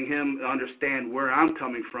and having him understand where I'm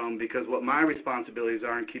coming from, because what my responsibilities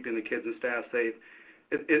are in keeping the kids and staff safe,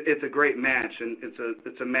 it's a great match, and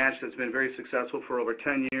it's a match that's been very successful for over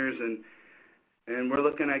 10 years, and we're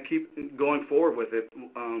looking at keep going forward with it.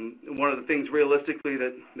 One of the things realistically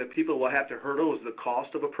that people will have to hurdle is the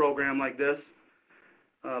cost of a program like this.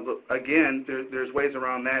 But again, there's ways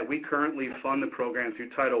around that. We currently fund the program through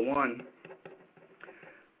Title I.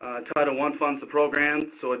 Title I funds the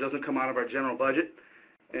program, so it doesn't come out of our general budget.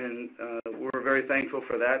 And we're very thankful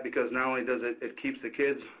for that, because not only does it keeps the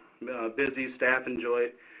kids busy, staff enjoy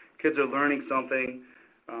it, kids are learning something.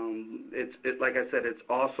 Like I said, it's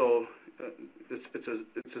also it's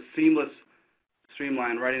a seamless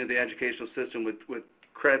streamline right into the educational system with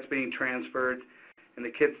credits being transferred, and the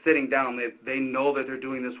kids sitting down, they know that they're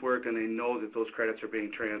doing this work, and they know that those credits are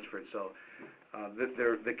being transferred. So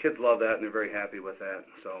the kids love that, and they're very happy with that.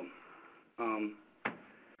 So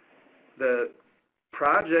the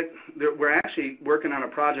project, we're actually working on a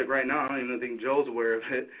project right now. I don't even think Joe's aware of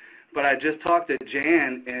it, but I just talked to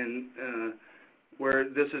Jan, and where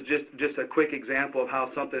this is just a quick example of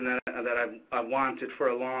how something that I've wanted for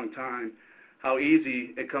a long time, how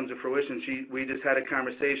easy it comes to fruition. We just had a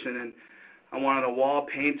conversation, and I wanted a wall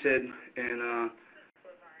painted and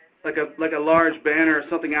like a large banner or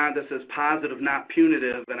something on it that says positive, not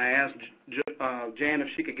punitive. And I asked Jan if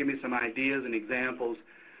she could give me some ideas and examples.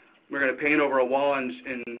 We're going to paint over a wall, and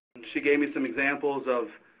she gave me some examples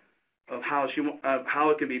of how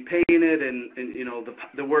it can be painted, and you know,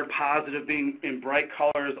 the word positive being in bright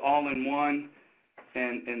colors all in one,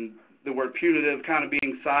 and the word punitive kind of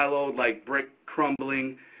being siloed like brick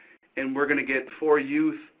crumbling. And we're going to get 4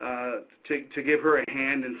 youth to give her a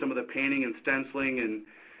hand in some of the painting and stenciling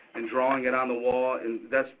and drawing it on the wall. And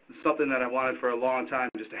that's something that I wanted for a long time,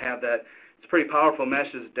 just to have that. It's a pretty powerful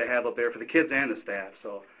message to have up there for the kids and the staff.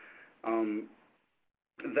 So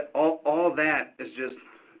all that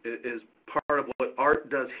is part of what art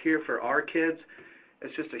does here for our kids.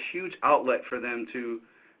 It's just a huge outlet for them to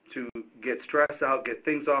get stress out, get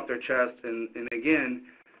things off their chest. And again,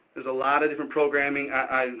 there's a lot of different programming.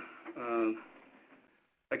 I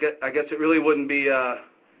guess it really wouldn't be. I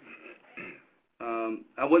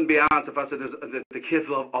wouldn't be honest if I said that the kids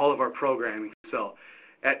love all of our programming. So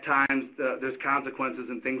at times there's consequences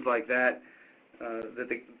and things like that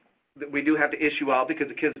that we do have to issue out because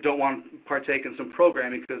the kids don't want to partake in some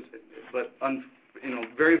programming. But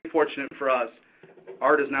very fortunate for us,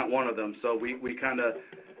 art is not one of them. So we kind of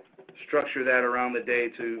structure that around the day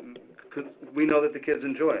because we know that the kids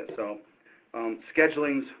enjoy it. So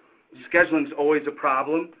scheduling's always a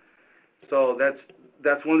problem. So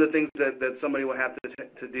that's one of the things that somebody will have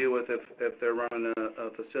to deal with if they're running a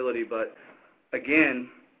facility. But again,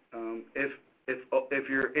 if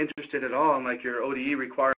you're interested at all in like your ODE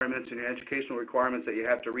requirements and your educational requirements that you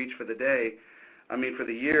have to reach for the day, I mean for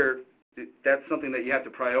the year, that's something that you have to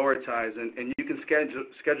prioritize, and you can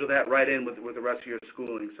schedule that right in with the rest of your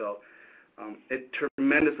schooling. So it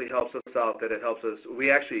tremendously helps us out that it helps us. We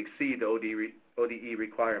actually exceed the ODE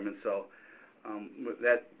requirements, so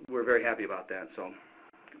that we're very happy about that. So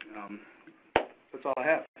that's all I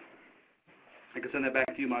have. I can send that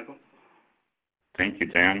back to you, Michael. Thank you,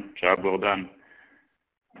 Dan. Job well done.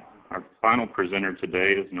 Our final presenter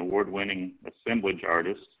today is an award-winning assemblage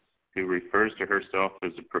artist who refers to herself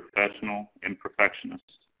as a professional imperfectionist.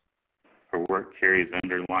 Her work carries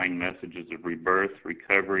underlying messages of rebirth,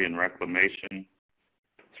 recovery, and reclamation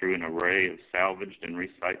through an array of salvaged and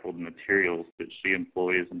recycled materials that she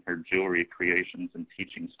employs in her jewelry creations and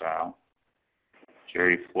teaching style.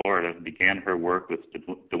 Jerry Florida began her work with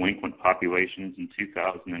delinquent populations in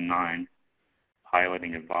 2009,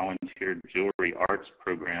 piloting a volunteer jewelry arts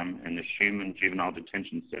program in the Schumann Juvenile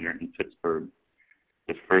Detention Center in Pittsburgh,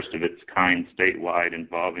 the first of its kind statewide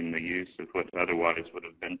involving the use of what otherwise would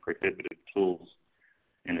have been prohibited tools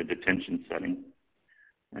in a detention setting.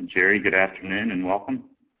 Jerry, good afternoon and welcome.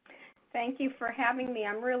 Thank you for having me.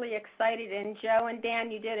 I'm really excited. And Joe and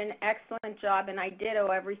Dan, you did an excellent job, and I ditto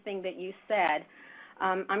everything that you said.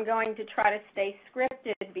 I'm going to try to stay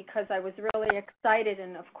scripted because I was really excited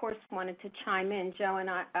and, of course, wanted to chime in. Joe and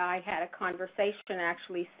I had a conversation,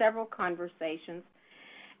 actually several conversations,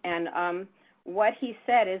 and what he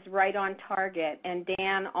said is right on target. And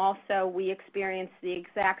Dan, also, we experienced the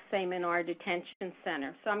exact same in our detention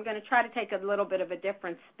center. So I'm going to try to take a little bit of a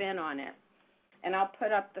different spin on it. And I'll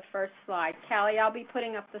put up the first slide. Callie, I'll be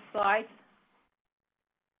putting up the slides.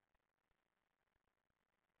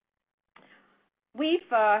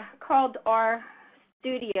 We've called our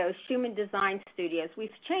studio Schumann Design Studios.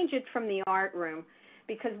 We've changed it from the art room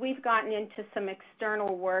because we've gotten into some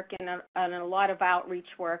external work and a lot of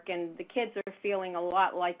outreach work, and the kids are feeling a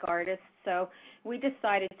lot like artists. So we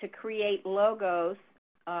decided to create logos,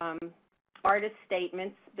 artist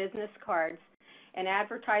statements, business cards, and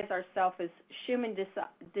advertise ourselves as Schumann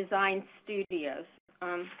Design Studios.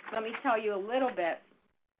 Let me tell you a little bit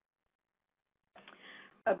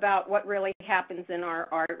about what really happens in our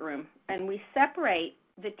art room. And we separate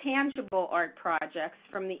the tangible art projects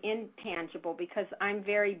from the intangible because I'm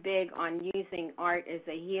very big on using art as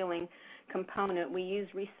a healing component. We use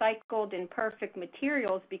recycled imperfect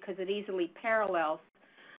materials because it easily parallels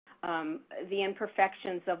the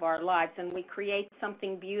imperfections of our lives, and we create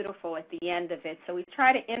something beautiful at the end of it. So we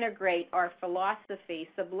try to integrate our philosophy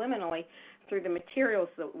subliminally through the materials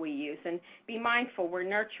that we use. And be mindful, we're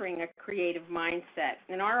nurturing a creative mindset.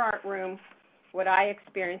 In our art room, what I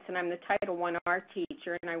experience, and I'm the Title I art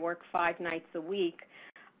teacher, and I work 5 nights a week,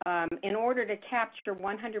 in order to capture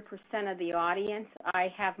 100% of the audience, I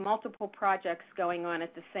have multiple projects going on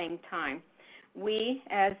at the same time. We,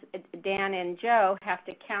 as Dan and Joe, have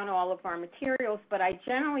to count all of our materials, but I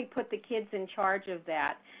generally put the kids in charge of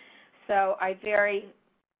that. So I very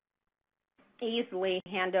easily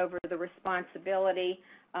hand over the responsibility,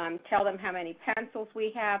 tell them how many pencils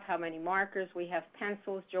we have, how many markers. We have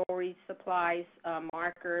pencils, jewelry, supplies,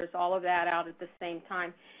 markers, all of that out at the same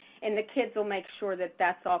time. And the kids will make sure that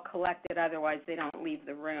that's all collected, otherwise they don't leave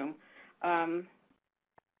the room.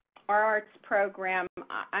 our arts program,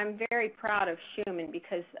 I'm very proud of Schumann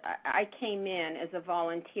because I came in as a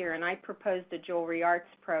volunteer and I proposed a jewelry arts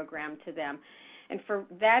program to them. And for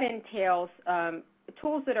that entails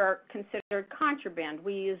tools that are considered contraband.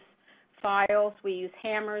 We use files, we use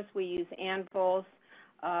hammers, we use anvils,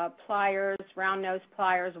 pliers, round nose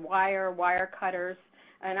pliers, wire cutters,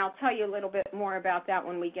 and I'll tell you a little bit more about that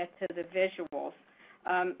when we get to the visuals.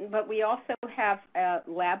 But we also have a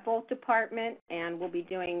lab vault department, and we'll be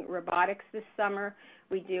doing robotics this summer.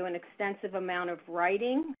 We do an extensive amount of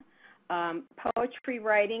writing, poetry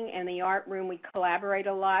writing. In the art room, we collaborate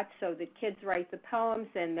a lot, so the kids write the poems,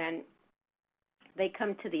 and then they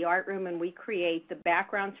come to the art room, and we create the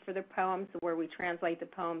backgrounds for the poems where we translate the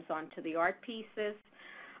poems onto the art pieces.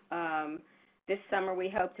 This summer, we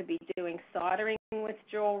hope to be doing soldering with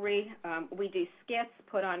jewelry. We do skits,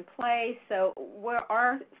 put on plays. So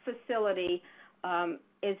our facility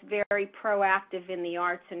is very proactive in the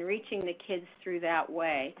arts and reaching the kids through that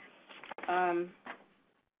way. I'm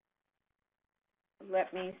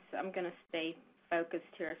going to stay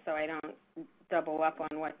focused here so I don't double up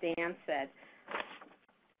on what Dan said.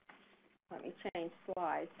 Let me change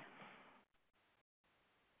slides.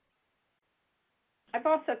 I've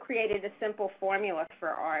also created a simple formula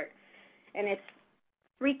for art, and it's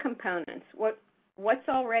 3 components. What's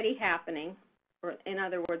already happening, or in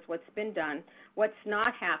other words, what's been done, what's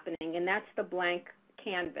not happening, and that's the blank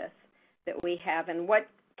canvas that we have, and what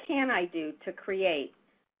can I do to create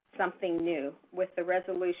something new with the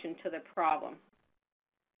resolution to the problem.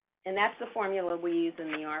 And that's the formula we use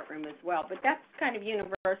in the art room as well. But that's kind of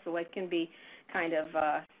universal. It can be kind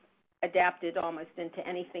of adapted almost into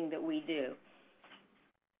anything that we do.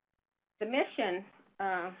 The mission,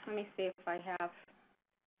 let me see if I have,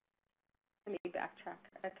 let me backtrack.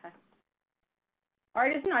 Okay.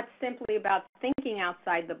 Art is not simply about thinking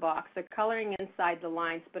outside the box or coloring inside the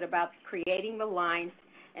lines, but about creating the lines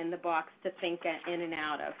and the box to think in and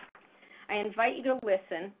out of. I invite you to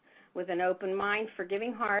listen with an open mind,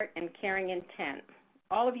 forgiving heart, and caring intent.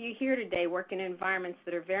 All of you here today work in environments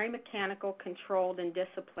that are very mechanical, controlled, and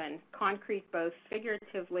disciplined, concrete both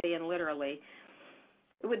figuratively and literally.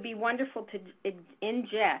 It would be wonderful to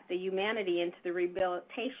inject the humanity into the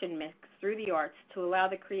rehabilitation mix through the arts to allow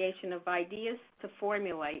the creation of ideas to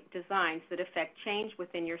formulate designs that affect change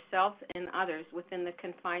within yourselves and others within the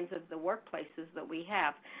confines of the workplaces that we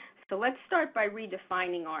have. So let's start by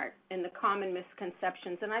redefining art and the common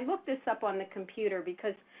misconceptions. And I looked this up on the computer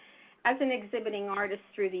because as an exhibiting artist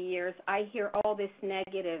through the years, I hear all this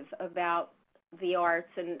negative about the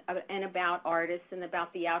arts and about artists and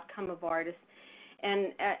about the outcome of artists.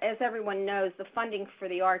 And as everyone knows, the funding for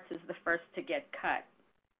the arts is the first to get cut.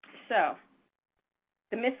 So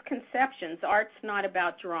the misconceptions, art's not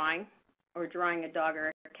about drawing or drawing a dog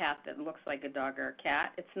or a cat that looks like a dog or a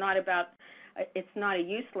cat. It's not a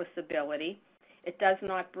useless ability. It does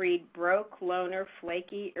not breed broke, loner,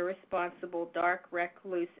 flaky, irresponsible, dark,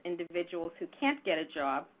 recluse individuals who can't get a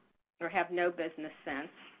job or have no business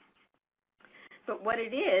sense. But what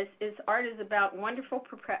it is art is about wonderful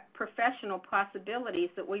professional possibilities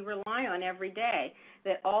that we rely on every day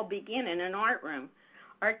that all begin in an art room.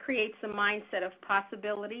 Art creates a mindset of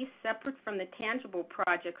possibilities separate from the tangible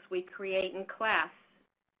projects we create in class.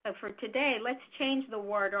 So for today, let's change the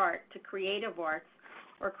word art to creative arts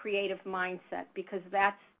or creative mindset because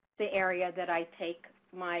that's the area that I take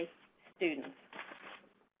my students.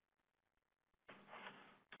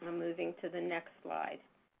 I'm moving to the next slide.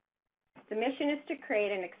 The mission is to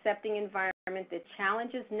create an accepting environment that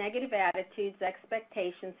challenges negative attitudes,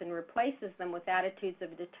 expectations, and replaces them with attitudes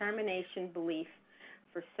of determination, belief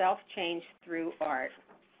for self-change through art.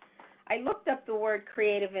 I looked up the word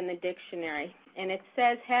creative in the dictionary, and it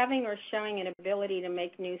says having or showing an ability to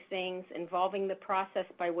make new things, involving the process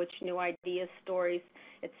by which new ideas, stories,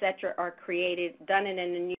 etc. are created, done in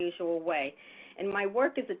an unusual way. In my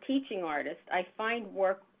work as a teaching artist, I find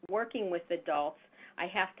working with adults, I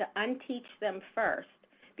have to unteach them first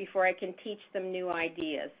before I can teach them new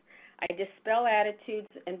ideas. I dispel attitudes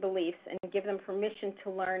and beliefs and give them permission to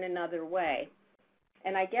learn another way.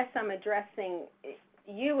 And I guess I'm addressing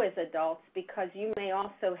you as adults because you may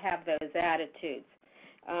also have those attitudes.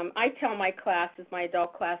 I tell my classes, my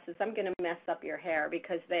adult classes, I'm going to mess up your hair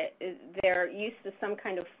because they're used to some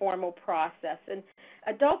kind of formal process. And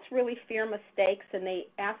adults really fear mistakes and they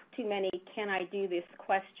ask too many, can I do this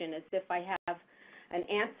question, as if I have an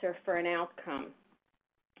answer for an outcome.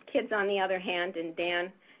 Kids, on the other hand, and Dan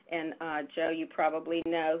and Joe, you probably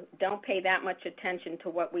know, don't pay that much attention to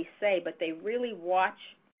what we say, but they really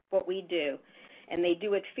watch what we do, and they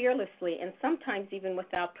do it fearlessly and sometimes even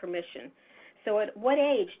without permission. So at what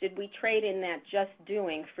age did we trade in that just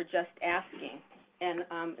doing for just asking? And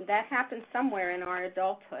that happens somewhere in our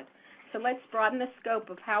adulthood. So let's broaden the scope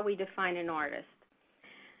of how we define an artist.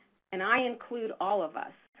 And I include all of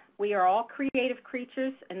us. We are all creative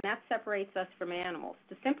creatures, and that separates us from animals.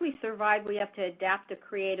 To simply survive, we have to adapt a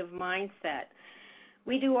creative mindset.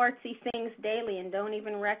 We do artsy things daily and don't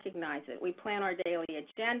even recognize it. We plan our daily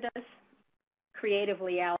agendas,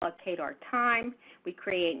 creatively allocate our time. We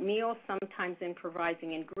create meals, sometimes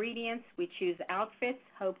improvising ingredients. We choose outfits,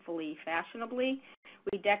 hopefully fashionably.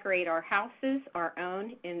 We decorate our houses, our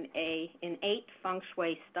own, in an innate feng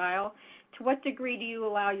shui style. To what degree do you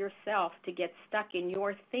allow yourself to get stuck in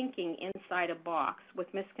your thinking inside a box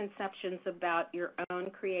with misconceptions about your own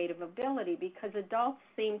creative ability? Because adults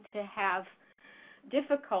seem to have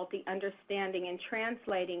difficulty understanding and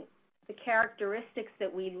translating the characteristics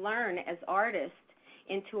that we learn as artists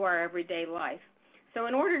into our everyday life. So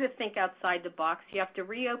in order to think outside the box, you have to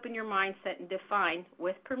reopen your mindset and define,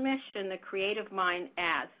 with permission, the creative mind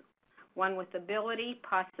as one with ability,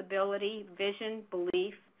 possibility, vision,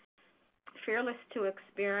 belief, fearless to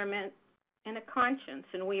experiment, and a conscience.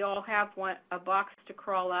 And we all have a box to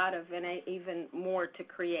crawl out of and even more to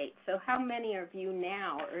create. So how many of you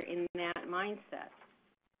now are in that mindset?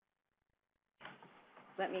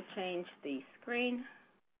 Let me change the screen.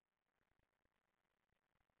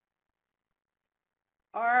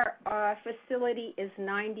 Our facility is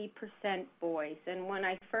 90% boys, and when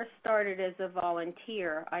I first started as a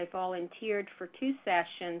volunteer, I volunteered for 2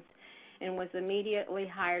 sessions and was immediately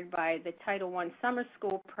hired by the Title I summer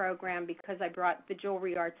school program because I brought the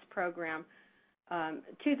jewelry arts program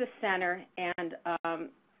to the center, and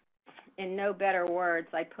in no better words,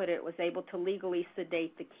 I put it, was able to legally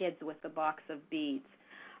sedate the kids with a box of beads.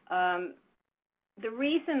 The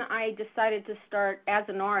reason I decided to start as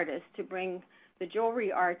an artist to bring the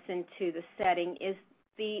jewelry arts into the setting is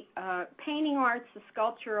the painting arts, the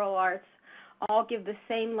sculptural arts, all give the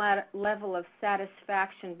same level of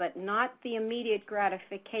satisfaction, but not the immediate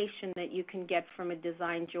gratification that you can get from a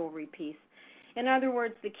designed jewelry piece. In other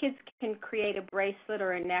words, the kids can create a bracelet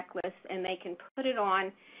or a necklace, and they can put it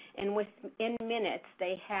on, and within minutes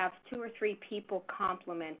they have 2 or 3 people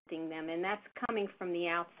complimenting them, and that's coming from the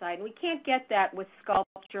outside. We can't get that with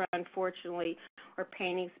sculpture, unfortunately, or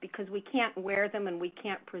paintings, because we can't wear them and we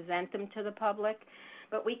can't present them to the public.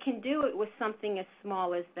 But we can do it with something as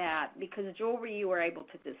small as that, because jewelry you are able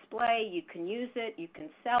to display, you can use it, you can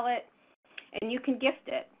sell it, and you can gift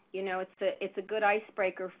it. You know, it's a good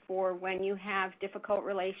icebreaker for when you have difficult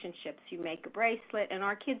relationships. You make a bracelet, and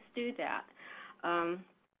our kids do that.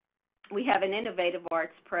 We have an innovative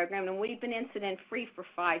arts program, and we've been incident-free for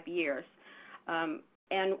 5 years.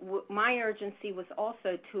 And my urgency was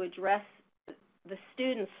also to address the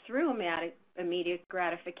students through immediate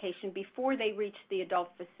gratification before they reach the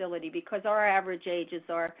adult facility, because our average ages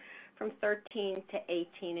are from 13 to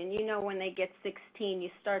 18. And you know, when they get 16, you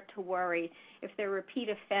start to worry if they're repeat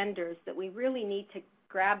offenders, that we really need to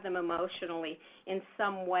grab them emotionally in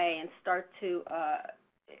some way and start to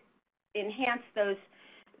enhance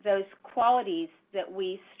those qualities that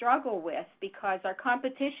we struggle with, because our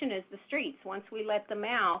competition is the streets. Once we let them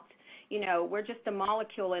out, you know, we're just a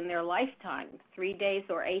molecule in their lifetime, 3 days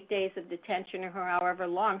or 8 days of detention or however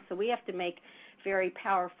long. So we have to make very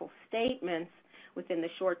powerful statements within the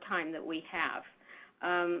short time that we have.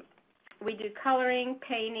 We do coloring,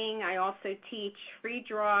 painting. I also teach free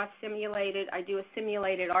draw, simulated. I do a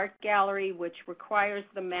simulated art gallery, which requires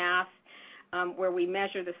the math, where we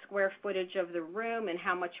measure the square footage of the room and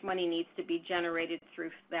how much money needs to be generated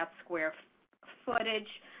through that square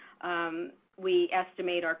footage. We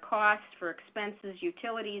estimate our costs for expenses,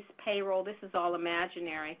 utilities, payroll. This is all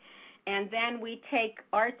imaginary. And then we take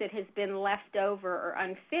art that has been left over or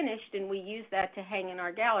unfinished, and we use that to hang in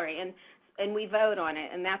our gallery. And we vote on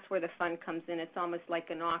it, and that's where the fun comes in. It's almost like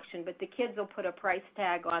an auction, but the kids will put a price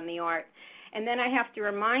tag on the art. And then I have to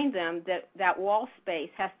remind them that that wall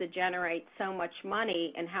space has to generate so much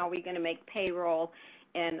money, and how are we going to make payroll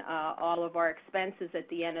and all of our expenses at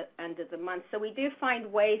the end of the month. So we do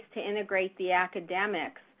find ways to integrate the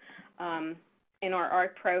academics in our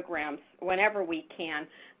art programs whenever we can,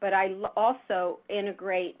 but I also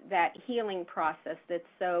integrate that healing process that's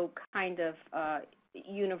so kind of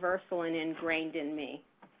universal and ingrained in me.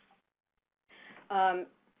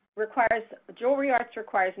 Jewelry arts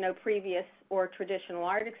requires no previous or traditional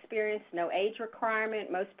art experience, no age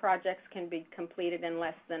requirement. Most projects can be completed in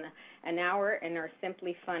less than an hour and are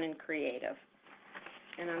simply fun and creative.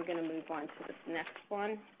 And I'm going to move on to this next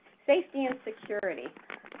one. Safety and security.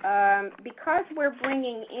 Because we're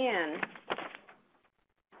bringing in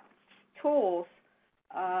tools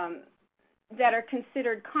that are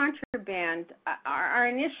considered contraband, our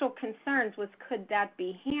initial concerns was, could that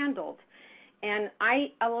be handled? And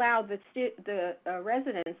I allowed the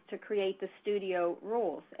residents to create the studio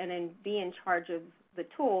rules and then be in charge of the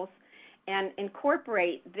tools and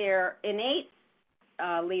incorporate their innate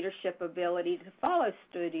leadership ability to follow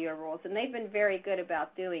studio rules. And they've been very good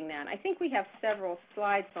about doing that. I think we have several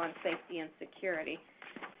slides on safety and security,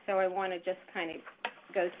 so I want to just kind of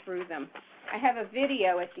go through them. I have a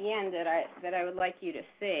video at the end that I would like you to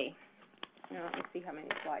see. Now, let me see how many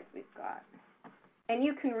slides we've got. And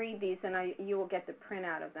you can read these, and you will get the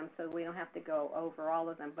printout of them, so we don't have to go over all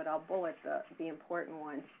of them, but I'll bullet the important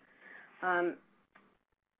ones.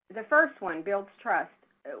 The first one, builds trust.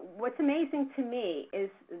 What's amazing to me is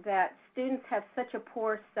that students have such a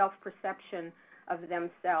poor self-perception of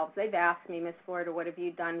themselves. They've asked me, Ms. Florida, what have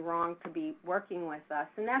you done wrong to be working with us?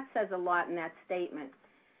 And that says a lot in that statement.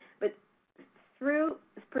 But through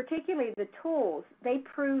particularly the tools, they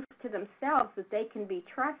prove to themselves that they can be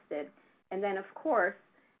trusted. And then, of course,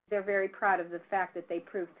 they're very proud of the fact that they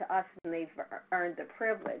proved to us and they've earned the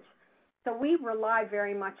privilege. So we rely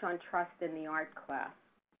very much on trust in the art class.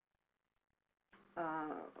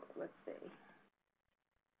 Let's see.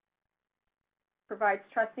 Provides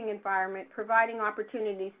trusting environment, providing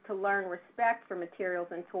opportunities to learn respect for materials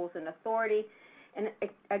and tools and authority, and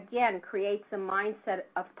again, creates a mindset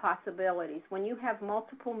of possibilities. When you have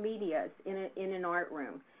multiple medias in an art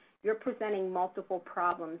room, you're presenting multiple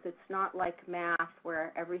problems. It's not like math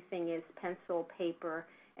where everything is pencil, paper,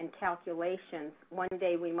 and calculations. One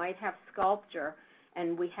day we might have sculpture,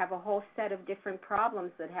 and we have a whole set of different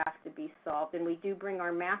problems that have to be solved. And we do bring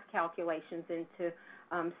our math calculations into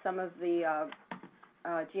some of the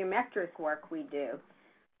geometric work we do.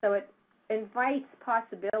 So it invites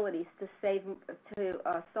possibilities to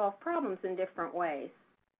solve problems in different ways.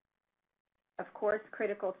 Of course,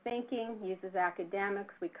 critical thinking uses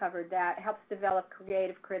academics. We covered that. Helps develop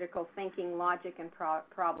creative critical thinking, logic, and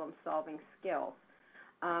problem-solving skills.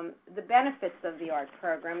 The benefits of the art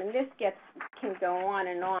program, and this can go on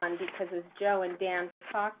and on because as Joe and Dan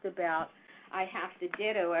talked about, I have to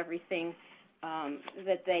ditto everything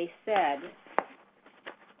that they said.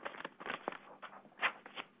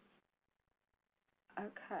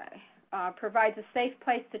 Okay. Provides a safe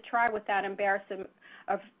place to try without embarrassment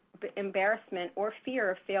or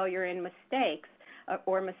fear of failure in mistakes.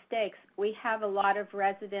 We have a lot of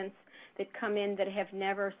residents that come in that have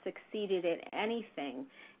never succeeded at anything,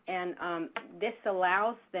 and this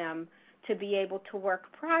allows them to be able to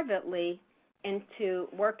work privately and to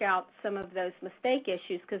work out some of those mistake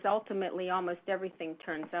issues, because ultimately almost everything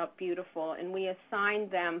turns out beautiful, and we assign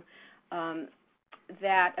them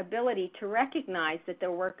that ability to recognize that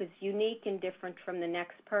their work is unique and different from the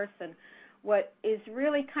next person. What is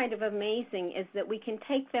really kind of amazing is that we can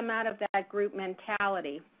take them out of that group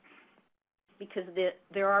mentality because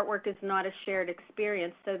their artwork is not a shared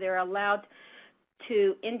experience, so they're allowed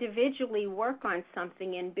to individually work on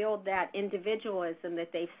something and build that individualism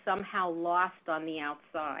that they've somehow lost on the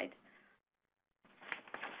outside.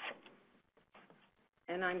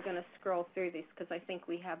 And I'm going to scroll through these because I think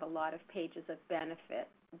we have a lot of pages of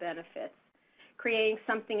benefits. Creating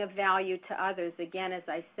something of value to others. Again, as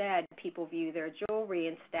I said, people view their jewelry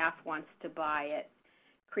and staff wants to buy it.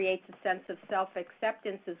 Creates a sense of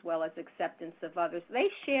self-acceptance as well as acceptance of others. They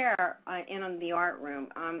share in the art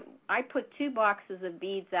room. I put 2 boxes of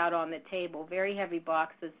beads out on the table, very heavy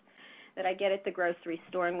boxes that I get at the grocery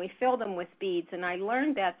store, and we fill them with beads. And I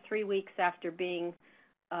learned that 3 weeks after being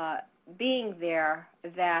there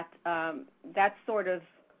that that's sort of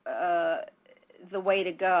the way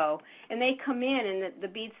to go. And they come in, and the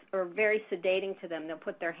beads are very sedating to them. They'll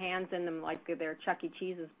put their hands in them like they're Chuck E.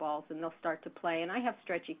 Cheese's balls, and they'll start to play. And I have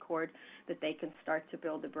stretchy cord that they can start to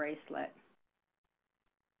build a bracelet.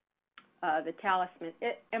 The talisman.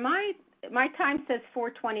 My time says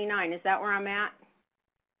 4:29. Is that where I'm at?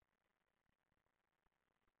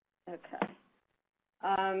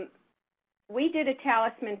 Okay. We did a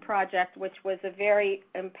talisman project, which was a very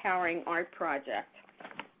empowering art project.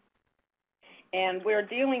 And we're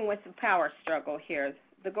dealing with the power struggle here.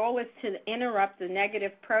 The goal is to interrupt the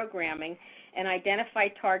negative programming and identify,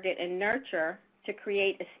 target, and nurture to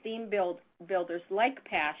create esteem builders like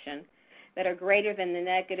passion that are greater than the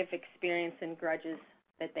negative experience and grudges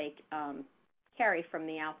that they carry from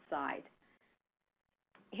the outside.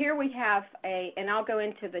 Here we have and I'll go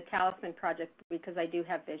into the talisman project because I do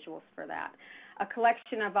have visuals for that, a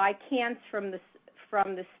collection of icons from the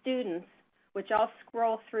students, which I'll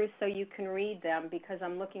scroll through so you can read them because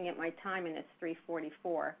I'm looking at my time and it's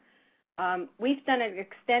 3:44. We've done an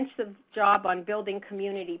extensive job on building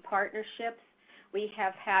community partnerships. We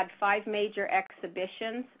have had 5 major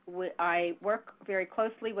exhibitions. I work very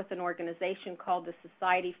closely with an organization called the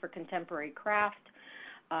Society for Contemporary Craft.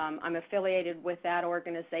 I'm affiliated with that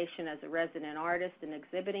organization as a resident artist and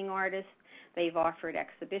exhibiting artist. They've offered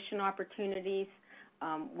exhibition opportunities.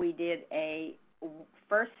 We did a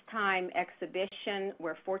first-time exhibition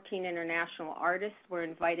where 14 international artists were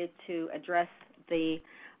invited to address the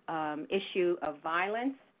issue of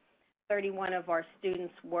violence. 31 of our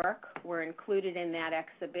students' work were included in that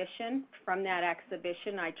exhibition. From that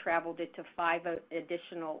exhibition, I traveled it to 5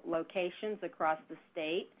 additional locations across the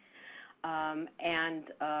state.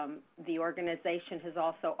 The organization has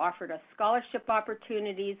also offered us scholarship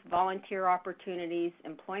opportunities, volunteer opportunities,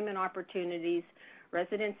 employment opportunities,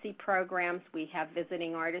 residency programs. We have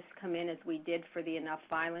visiting artists come in, as we did for the Enough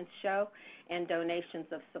Violence show, and donations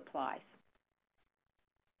of supplies.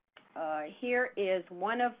 Here is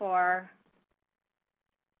one of our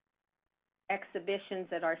exhibitions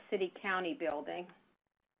at our city-county building.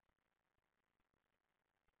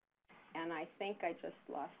 And I think I just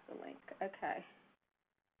lost the link. Okay.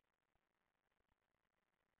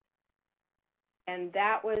 And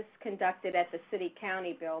that was conducted at the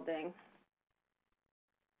city-county building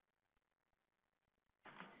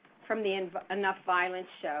from the Enough Violence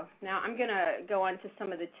show. Now I'm going to go on to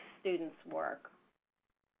some of the students' work.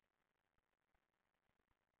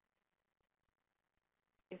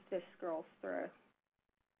 If this scrolls through.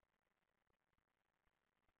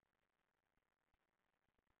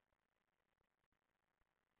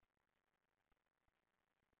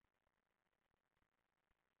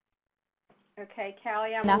 Okay,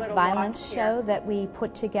 Callie, I'm a little lost here. Enough Violence show that we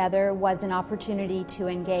put together was an opportunity to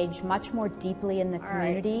engage much more deeply in the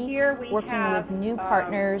community, working with new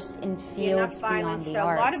partners in fields beyond the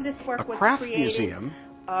arts. A lot of this work was craft created, museum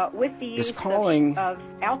with the use is calling of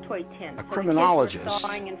Altoid tints. a criminologist.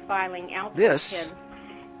 And filing Altoid This tints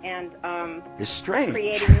and is strange.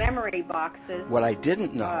 creating memory boxes. What I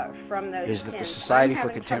didn't know from those is that the tints. Society I'm for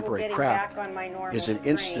having Contemporary trouble Craft getting back on my normal is an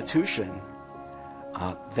screen. institution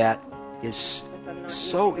that is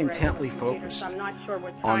so intently focused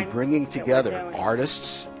on bringing together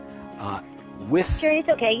artists with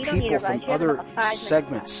people from other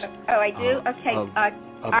segments I do? Okay.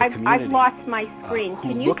 of the community I've lost my screen. who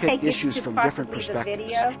Can you look take at issues it to from different possibly the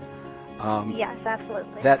perspectives. video? Yes,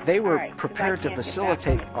 absolutely. That they were All right, 'cause I prepared to can't get back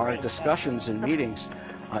facilitate on my our screen. discussions and meetings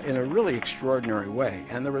in a really extraordinary way.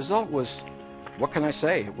 And the result was, what can I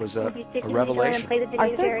say? It was a revelation. Our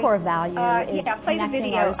third core value is Yeah, play the connecting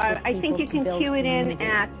video. artists with I think people you to can build cue it in community.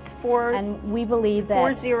 at 4. And we believe that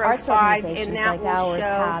 405, arts and organizations that like will ours show,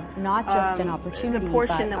 have not just an opportunity, the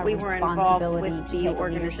portion but that a we were involved responsibility with to the take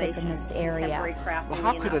leadership in this area. Well,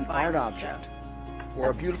 how could an art object, or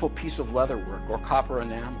a beautiful piece of leatherwork, or copper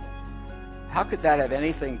enamel, how could that have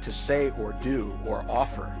anything to say or do or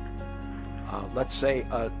offer? Let's say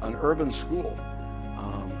an urban school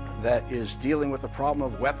that is dealing with the problem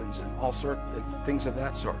of weapons and all sorts of things of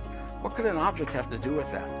that sort. What could an object have to do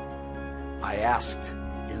with that? I asked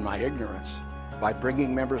in my ignorance, by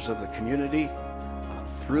bringing members of the community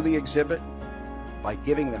through the exhibit, by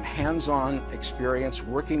giving them hands-on experience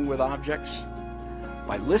working with objects,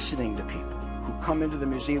 by listening to people who come into the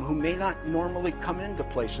museum who may not normally come into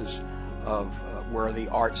places of where the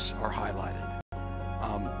arts are highlighted.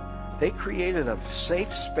 They created a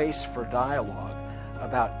safe space for dialogue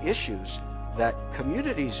about issues that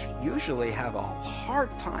communities usually have a hard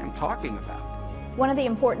time talking about. One of the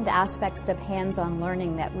important aspects of hands-on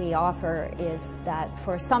learning that we offer is that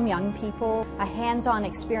for some young people, a hands-on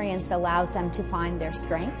experience allows them to find their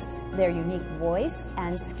strengths, their unique voice,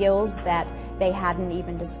 and skills that they hadn't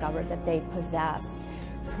even discovered that they possess.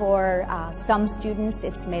 For some students,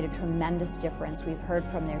 it's made a tremendous difference. We've heard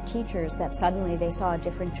from their teachers that suddenly they saw a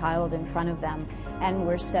different child in front of them, and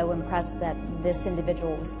we're so impressed that this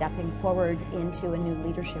individual was stepping forward into a new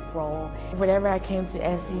leadership role. Whenever I came to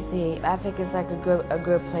SCC, I think it's like a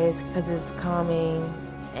good place because it's calming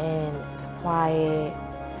and it's quiet.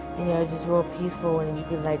 You know, it's just real peaceful, and you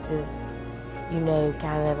can like just, you know,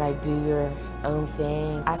 kind of like do your own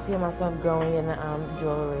thing. I see myself growing in the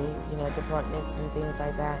jewelry, you know, departments and things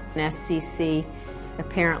like that. SCC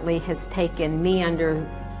apparently has taken me under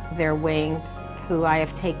their wing, who I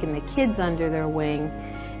have taken the kids under their wing,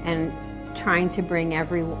 and trying to bring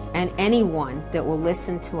anyone that will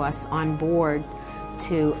listen to us on board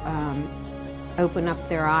to open up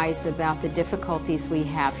their eyes about the difficulties we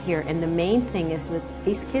have here. And the main thing is that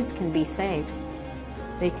these kids can be saved.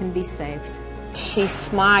 They can be saved. She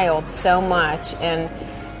smiled so much, and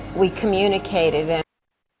we communicated. And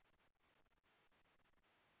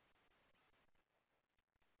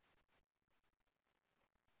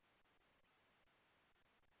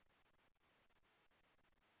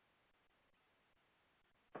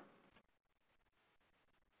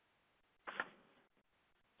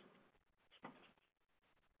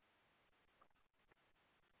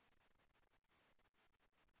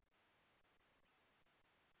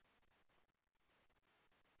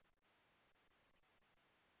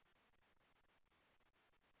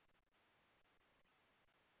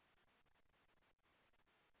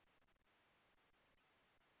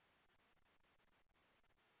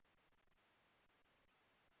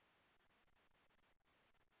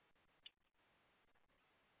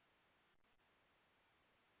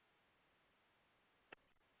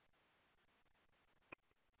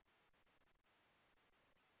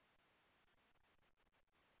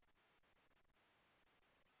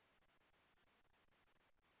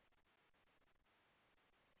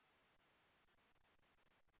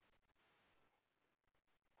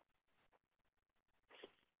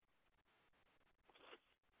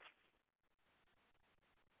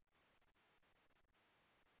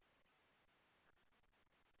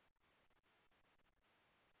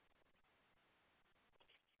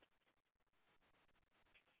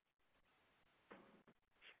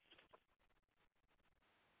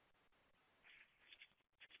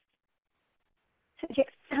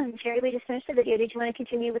Jerry, we just finished the video. Did you want to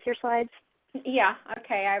continue with your slides? Yeah,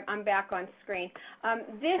 okay, I'm back on screen.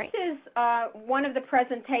 This is one of the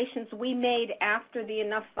presentations we made after the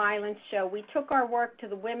Enough Violence show. We took our work to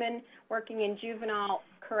the women working in juvenile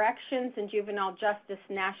corrections and juvenile justice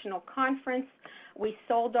national conference. We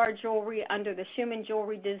sold our jewelry under the Schumann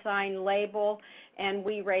Jewelry Design label, and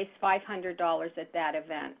we raised $500 at that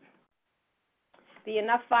event. The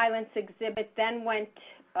Enough Violence exhibit then went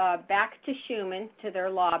back to Schumann, to their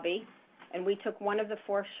lobby, and we took one of the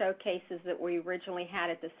 4 showcases that we originally had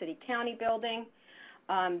at the City County building.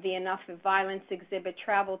 The Enough Violence exhibit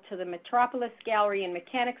traveled to the Metropolis Gallery in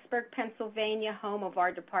Mechanicsburg, Pennsylvania, home of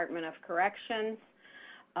our Department of Corrections.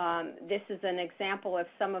 This is an example of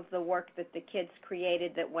some of the work that the kids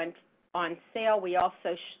created that went on sale. We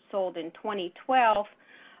also sold in 2012,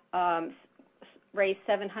 raised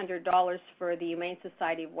 $700 for the Humane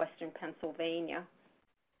Society of Western Pennsylvania.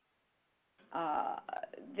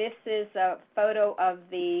 This is a photo of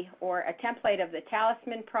or a template of the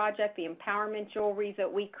Talisman Project, the empowerment jewelry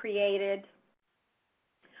that we created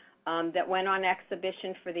that went on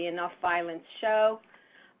exhibition for the Enough Violence show.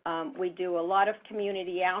 We do a lot of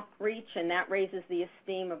community outreach, and that raises the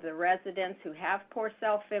esteem of the residents who have poor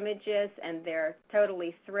self-images, and they're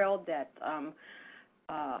totally thrilled that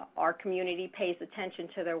our community pays attention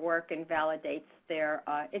to their work and validates their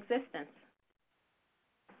existence.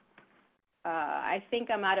 I think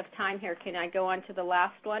I'm out of time here. Can I go on to the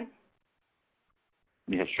last one?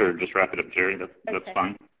 Yeah, sure. Just wrap it up, Jerry. That's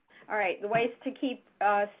fine. All right. The ways to keep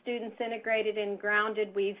students integrated and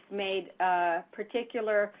grounded, we've made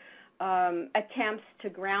particular attempts to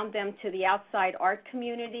ground them to the outside art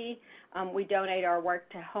community. We donate our work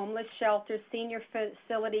to homeless shelters, senior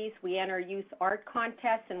facilities. We enter youth art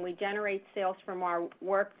contests, and we generate sales from our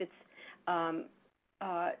work that's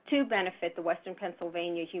to benefit the Western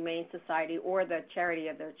Pennsylvania Humane Society or the charity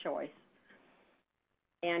of their choice.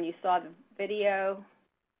 And you saw the video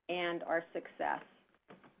and our success,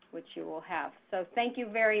 which you will have. So thank you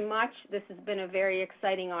very much. This has been a very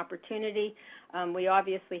exciting opportunity. We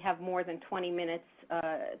obviously have more than 20 minutes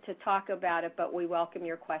to talk about it, but we welcome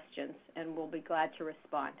your questions, and we'll be glad to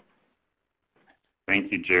respond.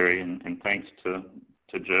 Thank you, Jerry, and thanks to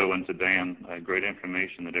Joe and to Dan. Great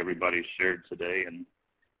information that everybody shared today. And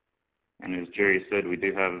as Jerry said, we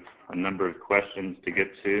do have a number of questions to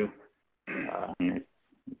get to.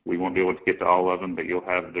 We won't be able to get to all of them, but you'll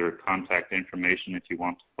have their contact information if you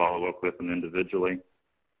want to follow up with them individually.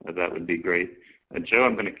 That would be great. Joe,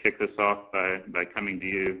 I'm going to kick this off by coming to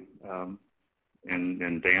you,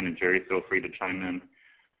 and Dan and Jerry, feel free to chime in.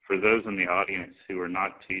 For those in the audience who are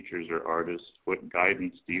not teachers or artists, what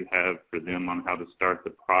guidance do you have for them on how to start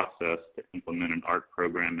the process to implement an art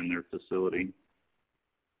program in their facility?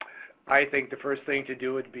 I think the first thing to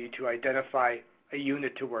do would be to identify a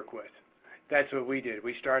unit to work with. That's what we did.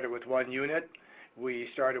 We started with one unit. We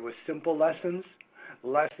started with simple lessons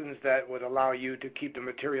that would allow you to keep the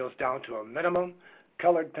materials down to a minimum,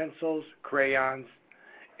 colored pencils, crayons,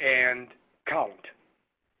 and count.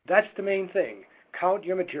 That's the main thing. Count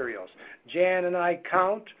your materials. Jan and I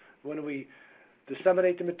count when we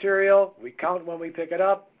disseminate the material. We count when we pick it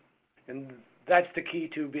up, and that's the key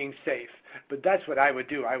to being safe. But that's what I would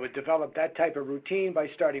do. I would develop that type of routine by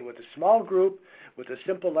starting with a small group with a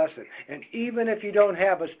simple lesson. And even if you don't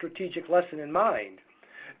have a strategic lesson in mind,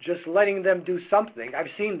 just letting them do something.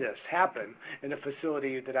 I've seen this happen in a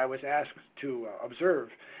facility that I was asked to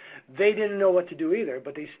observe. They didn't know what to do either,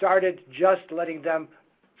 but they started just letting them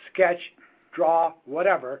sketch, draw,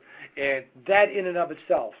 whatever, and that in and of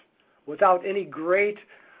itself, without any great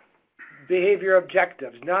behavior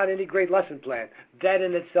objectives, not any great lesson plan, that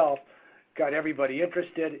in itself got everybody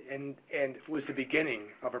interested and was the beginning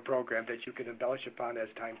of a program that you can embellish upon as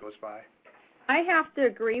time goes by. I have to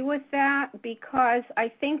agree with that, because I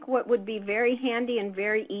think what would be very handy and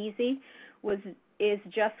very easy is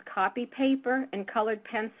just copy paper and colored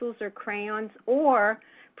pencils or crayons or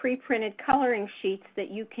pre-printed coloring sheets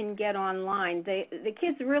that you can get online. The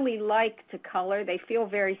kids really like to color. They feel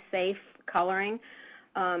very safe coloring.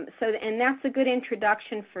 And that's a good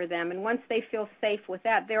introduction for them. And once they feel safe with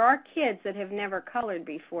that, there are kids that have never colored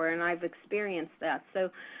before, and I've experienced that.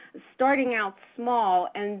 So starting out small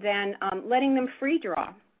and then letting them free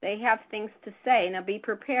draw. They have things to say. Now be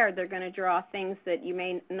prepared. They're going to draw things that you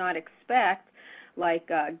may not expect,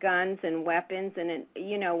 like guns and weapons. And,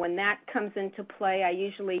 when that comes into play, I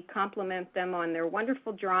usually compliment them on their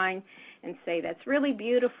wonderful drawing and say, that's really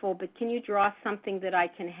beautiful, but can you draw something that I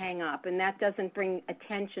can hang up? And that doesn't bring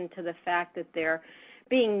attention to the fact that they're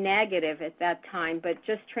being negative at that time, but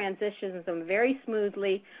just transitions them very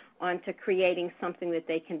smoothly onto creating something that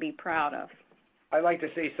they can be proud of. I'd like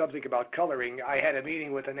to say something about coloring. I had a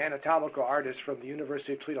meeting with an anatomical artist from the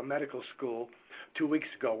University of Toledo Medical School 2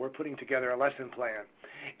 weeks ago. We're putting together a lesson plan.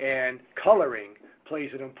 And coloring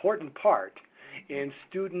plays an important part in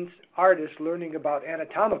students, artists learning about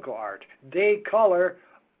anatomical art. They color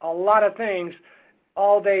a lot of things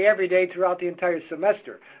all day, every day throughout the entire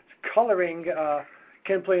semester. Coloring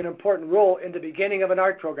can play an important role in the beginning of an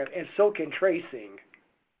art program, and so can tracing.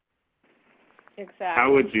 Exactly.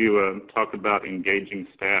 How would you talk about engaging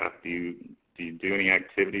staff? Do you do any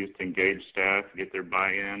activities to engage staff, get their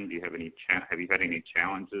buy-in? Do you have any have you had any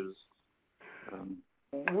challenges?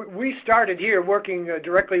 We started here working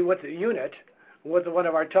directly with the unit, with one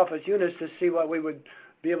of our toughest units, to see what we would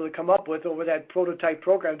be able to come up with over that prototype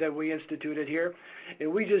program that we instituted here.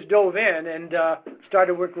 And we just dove in and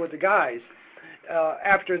started working with the guys.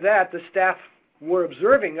 After that, the staff were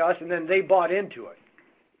observing us, and then they bought into it.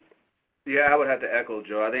 Yeah, I would have to echo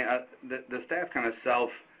Joe. I think the staff kind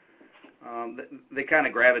of they kind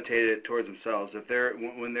of gravitated towards themselves. If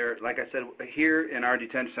when they're, like I said, here in our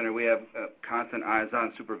detention center, we have constant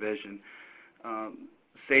eyes-on supervision.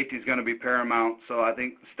 Safety is going to be paramount. So I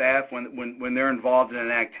think staff, when they're involved in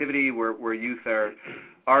an activity where youth are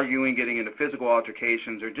arguing, getting into physical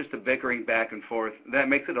altercations, or just a bickering back and forth, that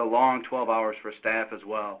makes it a long 12 hours for staff as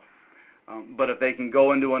well. But if they can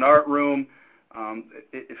go into an art room,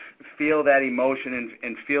 feel that emotion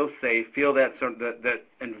and feel safe, feel that that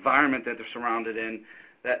environment that they're surrounded in,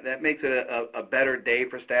 that makes it a better day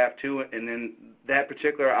for staff too. And then that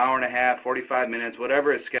particular hour and a half, 45 minutes,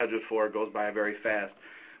 whatever it's scheduled for, goes by very fast.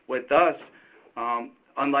 With us,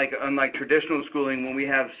 unlike traditional schooling, when we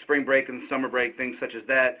have spring break and summer break, things such as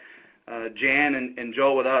that, Jan and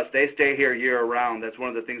Joe with us, they stay here year-round. That's one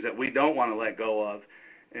of the things that we don't want to let go of.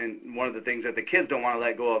 And one of the things that the kids don't want to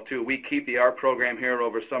let go of too. We keep the art program here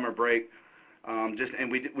over summer break, and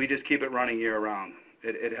we just keep it running year round.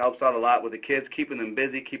 It helps out a lot with the kids, keeping them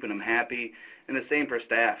busy, keeping them happy, and the same for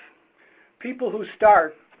staff. People who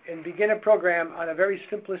start and begin a program on a very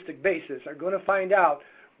simplistic basis are going to find out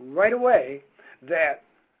right away that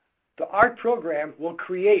the art program will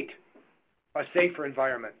create a safer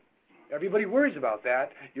environment. Everybody worries about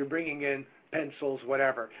that. You're bringing in pencils,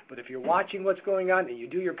 whatever. But if you're watching what's going on and you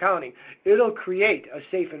do your counting, it'll create a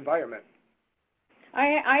safe environment.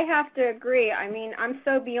 I have to agree. I mean, I'm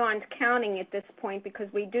so beyond counting at this point because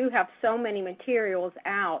we do have so many materials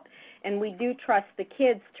out, and we do trust the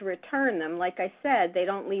kids to return them. Like I said, they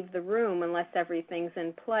don't leave the room unless everything's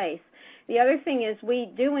in place. The other thing is we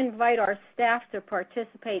do invite our staff to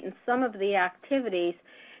participate in some of the activities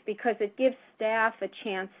because it gives staff a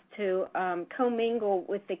chance to commingle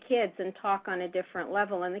with the kids and talk on a different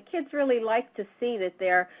level. And the kids really like to see that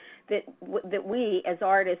that we, as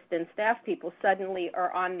artists and staff people, suddenly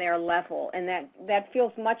are on their level, and that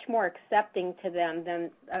feels much more accepting to them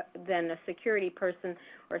than a security person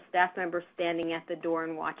or a staff member standing at the door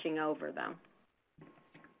and watching over them.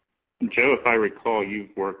 Joe, if I recall,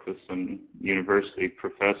 you've worked with some university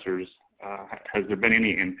professors. Has there been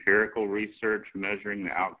any empirical research measuring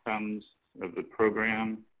the outcomes of the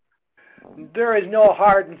program? There is no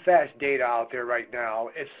hard and fast data out there right now.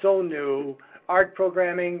 It's so new. Art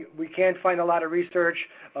programming, we can't find a lot of research,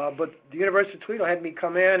 but the University of Toledo had me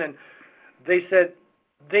come in, and they said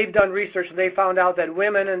they've done research, and they found out that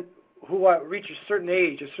women who reach a certain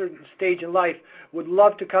age, a certain stage in life, would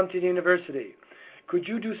love to come to the university. Could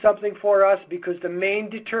you do something for us? Because the main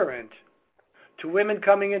deterrent to women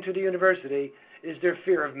coming into the university is their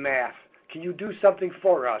fear of math. Can you do something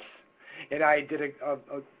for us? And I did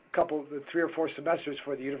a couple, 3 or 4 semesters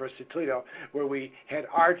for the University of Toledo where we had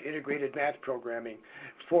art integrated math programming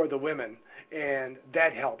for the women, and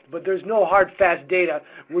that helped. But there's no hard, fast data.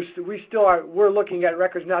 We're looking at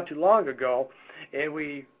records not too long ago, and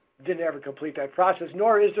we didn't ever complete that process,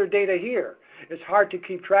 nor is there data here. It's hard to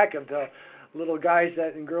keep track of the little guys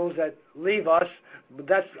and girls that leave us, but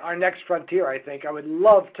that's our next frontier, I think. I would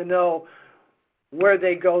love to know where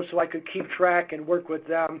they go so I could keep track and work with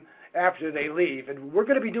them after they leave, and we're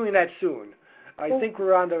going to be doing that soon. I think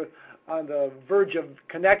we're on the verge of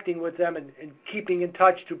connecting with them and keeping in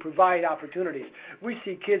touch to provide opportunities. We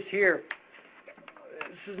see kids here.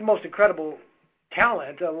 This is the most incredible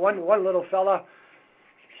talent. One little fella,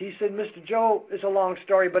 he said, Mr. Joe, it's a long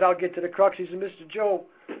story, but I'll get to the crux. He said, Mr. Joe,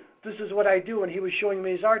 this is what I do, and he was showing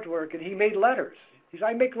me his artwork, and he made letters. He said,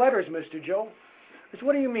 I make letters, Mr. Joe. I said,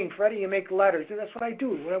 what do you mean, Freddie? You make letters? He said, that's what I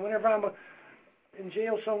do. Whenever I'm in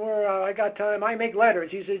jail somewhere, I got time, I make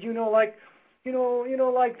letters. He said, like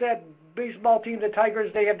that baseball team, the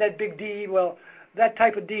Tigers, they have that big D. Well, that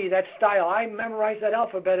type of D, that style, I memorized that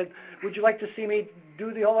alphabet, and would you like to see me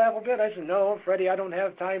do the whole alphabet? I said, no, Freddie, I don't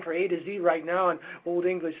have time for A to Z right now in Old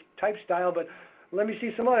English type style, but let me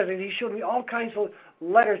see some other things. He showed me all kinds of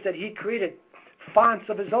letters that he created, fonts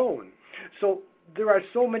of his own. So there are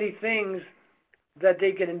so many things that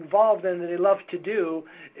they get involved in that they love to do.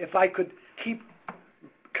 If I could keep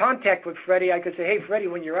contact with Freddie, I could say, hey, Freddie,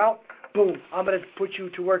 when you're out, boom, I'm going to put you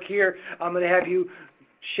to work here. I'm going to have you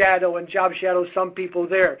shadow and job shadow some people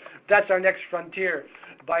there. That's our next frontier,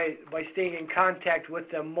 by staying in contact with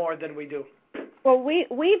them more than we do. Well,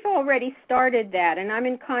 we've already started that, and I'm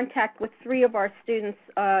in contact with 3 of our students,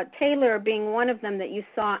 Taylor being one of them that you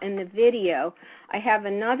saw in the video. I have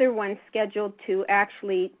another one scheduled to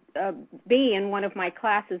actually be in one of my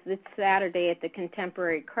classes this Saturday at the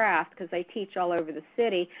Contemporary Craft, because I teach all over the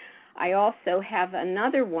city. I also have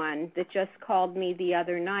another one that just called me the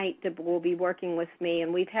other night that will be working with me,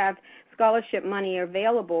 and we have scholarship money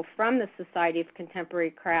available from the Society of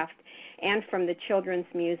Contemporary Craft and from the Children's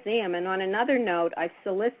Museum. And on another note, I've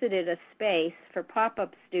solicited a space for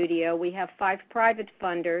pop-up studio. We have 5 private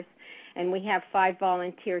funders, and we have 5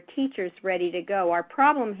 volunteer teachers ready to go. Our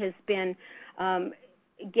problem has been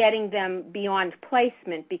getting them beyond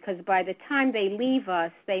placement, because by the time they leave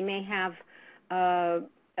us, they may have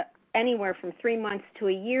anywhere from 3 months to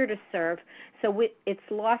a year to serve, so it's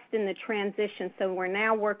lost in the transition. So we're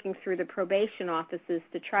now working through the probation offices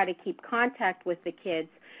to try to keep contact with the kids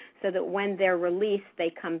so that when they're released, they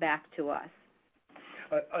come back to us.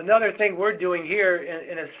 Another thing we're doing here,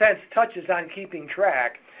 in a sense, touches on keeping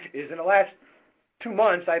track, is in the last 2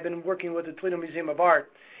 months, I've been working with the Toledo Museum of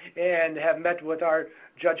Art and have met with our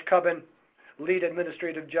Judge Cubbin, lead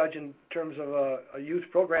administrative judge in terms of youth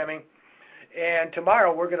programming. And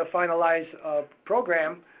tomorrow we're going to finalize a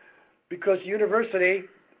program, because university,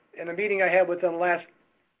 in a meeting I had with them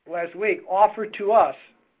last week, offered to us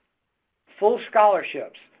full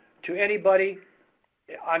scholarships to anybody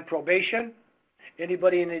on probation,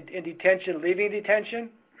 anybody in detention, leaving detention,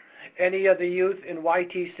 any of the youth in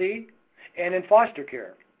YTC, and in foster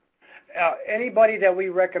care. Anybody that we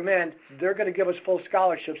recommend, they're going to give us full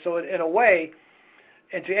scholarships. So in a way,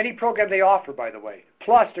 and to any program they offer, by the way.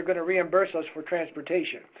 Plus, they're going to reimburse us for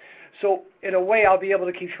transportation. So in a way, I'll be able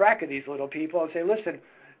to keep track of these little people and say, listen,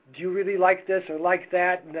 do you really like this or like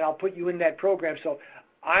that? And then I'll put you in that program. So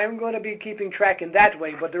I'm going to be keeping track in that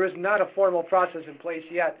way, but there is not a formal process in place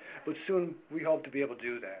yet, but soon we hope to be able to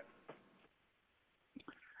do that.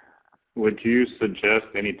 Would you suggest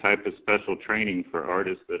any type of special training for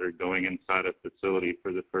artists that are going inside a facility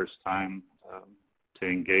for the first time to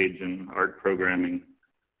engage in art programming?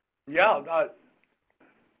 Yeah,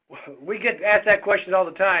 we get asked that question all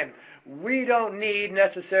the time. We don't need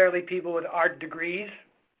necessarily people with art degrees.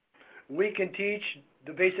 We can teach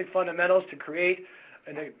the basic fundamentals to create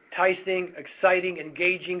an enticing, exciting,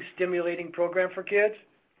 engaging, stimulating program for kids.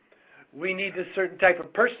 We need a certain type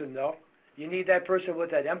of person, though. You need that person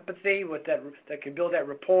with that empathy, with that can build that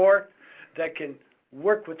rapport, that can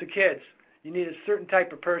work with the kids. You need a certain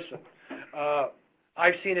type of person.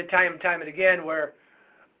 I've seen it time and time and again where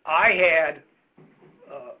I had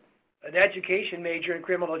an education major in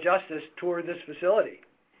criminal justice tour this facility.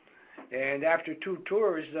 And after 2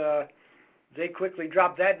 tours, they quickly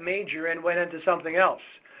dropped that major and went into something else.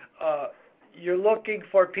 You're looking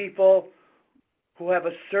for people who have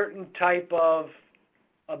a certain type of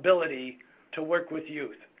ability to work with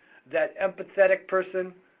youth. That empathetic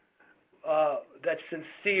person, that's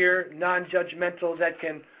sincere, non-judgmental, that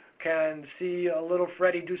can see a little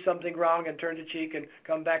Freddie do something wrong and turn the cheek and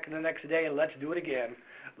come back the next day and let's do it again.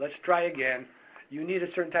 Let's try again. You need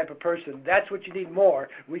a certain type of person. That's what you need more.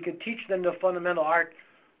 We can teach them the fundamental art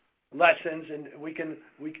lessons, and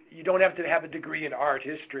you don't have to have a degree in art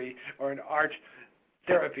history or in art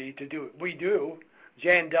therapy to do it. We do.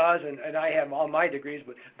 Jan does, and I have all my degrees,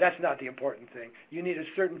 but that's not the important thing. You need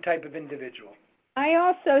a certain type of individual. I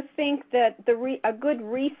also think that a good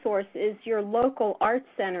resource is your local art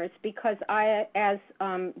centers, because as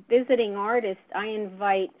visiting artist, I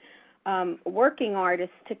invite working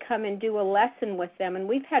artists to come and do a lesson with them, and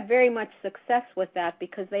we've had very much success with that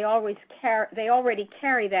because they already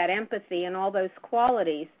carry that empathy and all those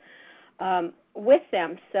qualities with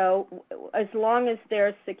them. So as long as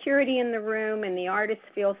there's security in the room and the artists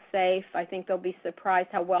feel safe, I think they'll be surprised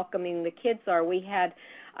how welcoming the kids are.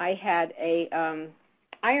 I had a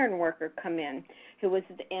iron worker come in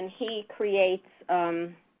and he creates,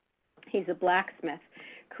 he's a blacksmith,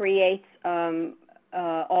 creates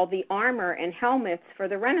all the armor and helmets for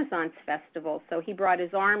the Renaissance Festival. So he brought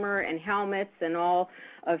his armor and helmets and all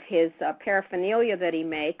of his paraphernalia that he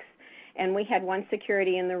makes. And we had one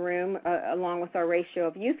security in the room along with our ratio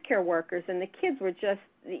of youth care workers, and the kids were just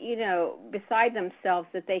beside themselves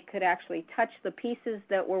that they could actually touch the pieces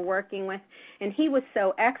that we're working with. And he was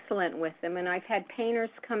so excellent with them. And I've had painters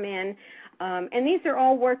come in, and these are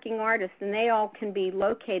all working artists, and they all can be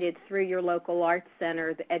located through your local arts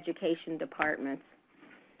center, the education departments.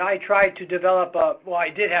 I tried to develop I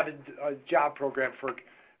did have a job program for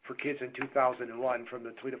kids in 2001 from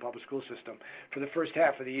the Toledo Public School System. For the first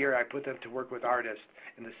half of the year, I put them to work with artists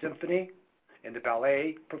in the symphony, in the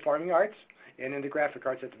ballet performing arts, and in the graphic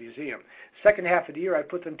arts at the museum. Second half of the year, I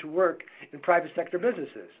put them to work in private sector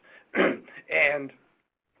businesses. And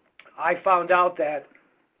I found out that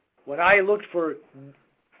when I looked for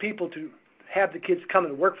people to have the kids come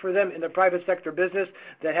and work for them in the private sector business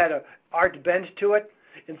that had an art bent to it,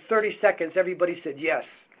 in 30 seconds, everybody said yes,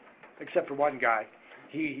 except for one guy.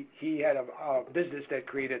 He had a business that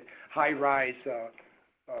created high-rise,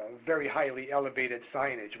 very highly elevated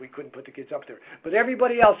signage. We couldn't put the kids up there. But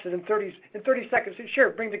everybody else in 30 seconds said, sure,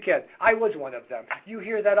 bring the kid. I was one of them. You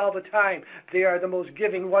hear that all the time. They are the most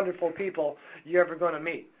giving, wonderful people you're ever going to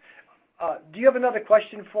meet. Do you have another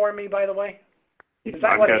question for me, by the way? I've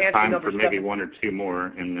got time for maybe one or two more,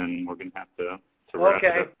 and then we're going to have to wrap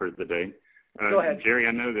it up for the day. Go ahead. Jerry,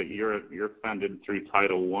 I know that you're funded through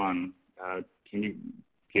Title I. Can you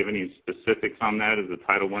give any specifics on that? Is the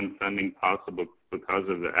Title I funding possible because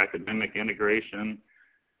of the academic integration?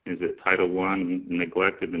 Is it Title I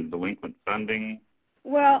neglected and delinquent funding?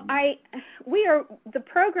 Well, the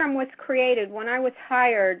program was created when I was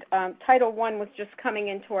hired. Title I was just coming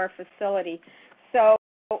into our facility, so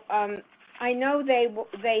I know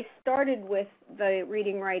they started with the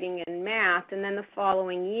reading, writing, and math, and then the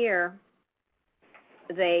following year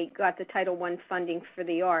they got the Title I funding for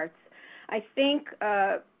the arts. I think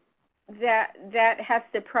that has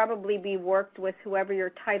to probably be worked with whoever your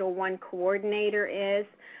Title I coordinator is.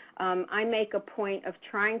 I make a point of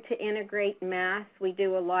trying to integrate math. We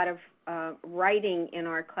do a lot of writing in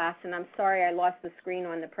our class, and I'm sorry I lost the screen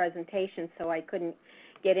on the presentation, so I couldn't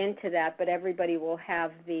get into that, but everybody will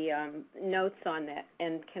have the notes on that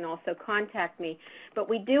and can also contact me. But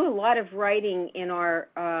we do a lot of writing in our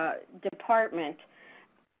department,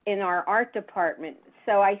 in our art department.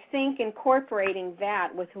 So I think incorporating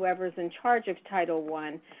that with whoever's in charge of Title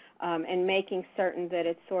I and making certain that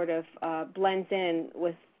it sort of blends in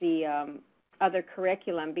with the other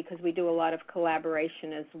curriculum, because we do a lot of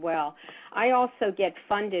collaboration as well. I also get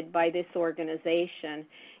funded by this organization,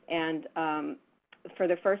 and for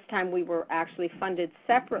the first time we were actually funded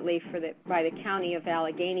separately by the County of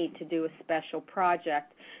Allegheny to do a special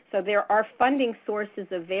project. So there are funding sources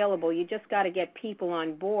available. You just got to get people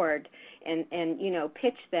on board and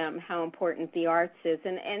pitch them how important the arts is.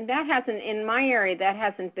 And that hasn't, in my area, that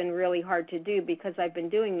hasn't been really hard to do because I've been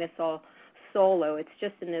doing this all solo. It's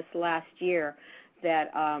just in this last year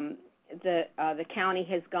that the county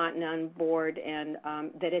has gotten on board, and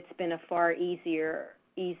that it's been a far easier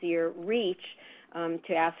reach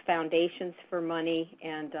to ask foundations for money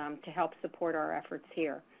and to help support our efforts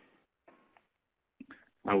here.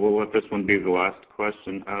 We'll let this one be the last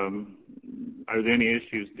question. Are there any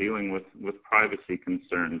issues dealing with privacy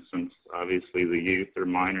concerns, since obviously the youth are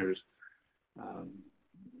minors,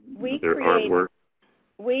 their artwork?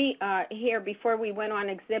 We, here, before we went on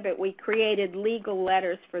exhibit, we created legal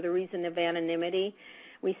letters for the reason of anonymity.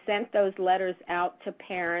 We sent those letters out to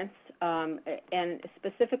parents, and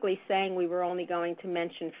specifically saying we were only going to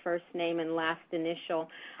mention first name and last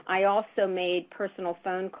initial. I also made personal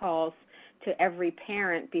phone calls to every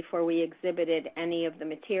parent before we exhibited any of the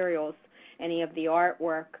materials, any of the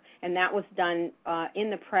artwork, and that was done in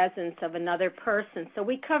the presence of another person. So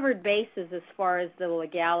we covered bases as far as the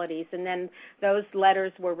legalities, and then those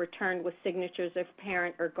letters were returned with signatures of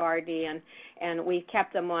parent or guardian, and we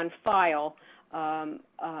kept them on file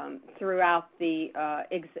throughout the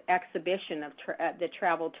exhibition that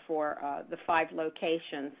traveled for the 5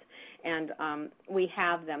 locations, and we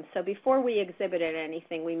have them. So before we exhibited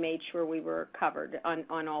anything, we made sure we were covered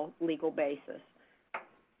on all legal basis.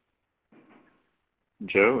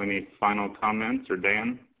 Joe, any final comments, or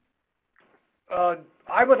Dan?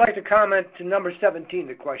 I would like to comment to number 17,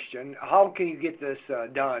 the question. How can you get this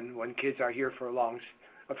done when kids are here for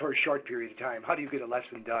a short period of time? How do you get a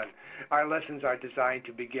lesson done? Our lessons are designed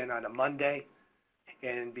to begin on a Monday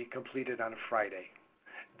and be completed on a Friday.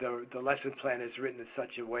 The lesson plan is written in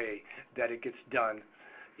such a way that it gets done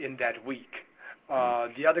in that week.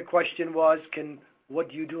 The other question was, what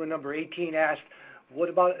do you do? And number 18 asked, what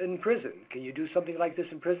about in prison? Can you do something like this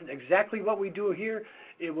in prison? Exactly what we do here,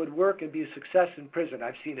 it would work and be a success in prison.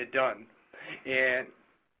 I've seen it done. And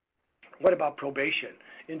what about probation?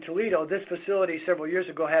 In Toledo, this facility several years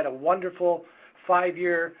ago had a wonderful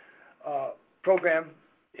 5-year program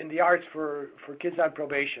in the arts for kids on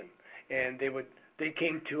probation, and they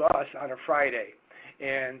came to us on a Friday.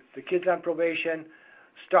 And the kids on probation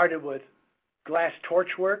started with glass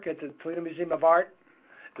torch work at the Toledo Museum of Art.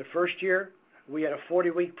 The first year, we had a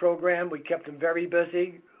 40-week program. We kept them very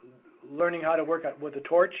busy learning how to work with a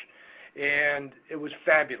torch, and it was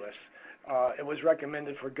fabulous. It was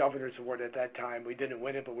recommended for Governor's Award at that time. We didn't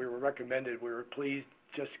win it, but we were recommended. We were pleased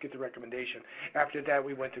just to get the recommendation. After that,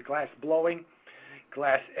 we went to glass blowing,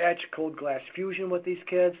 glass etch, cold glass fusion with these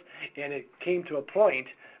kids, and it came to a point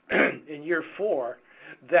in year 4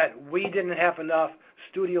 that we didn't have enough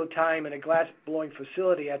studio time in a glass blowing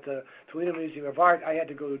facility at the Toledo Museum of Art. I had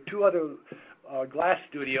to go to 2 other glass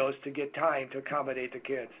studios to get time to accommodate the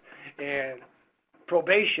kids. And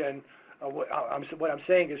probation, what I'm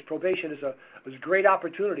saying is probation is a great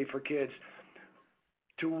opportunity for kids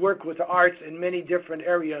to work with the arts in many different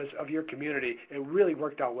areas of your community. It really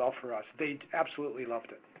worked out well for us. They absolutely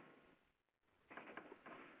loved it.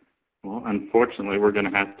 Well, unfortunately, we're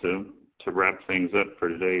going to have to wrap things up for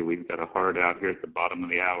today. We've got a hard out here at the bottom of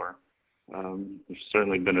the hour. There's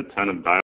certainly been a ton of dialogue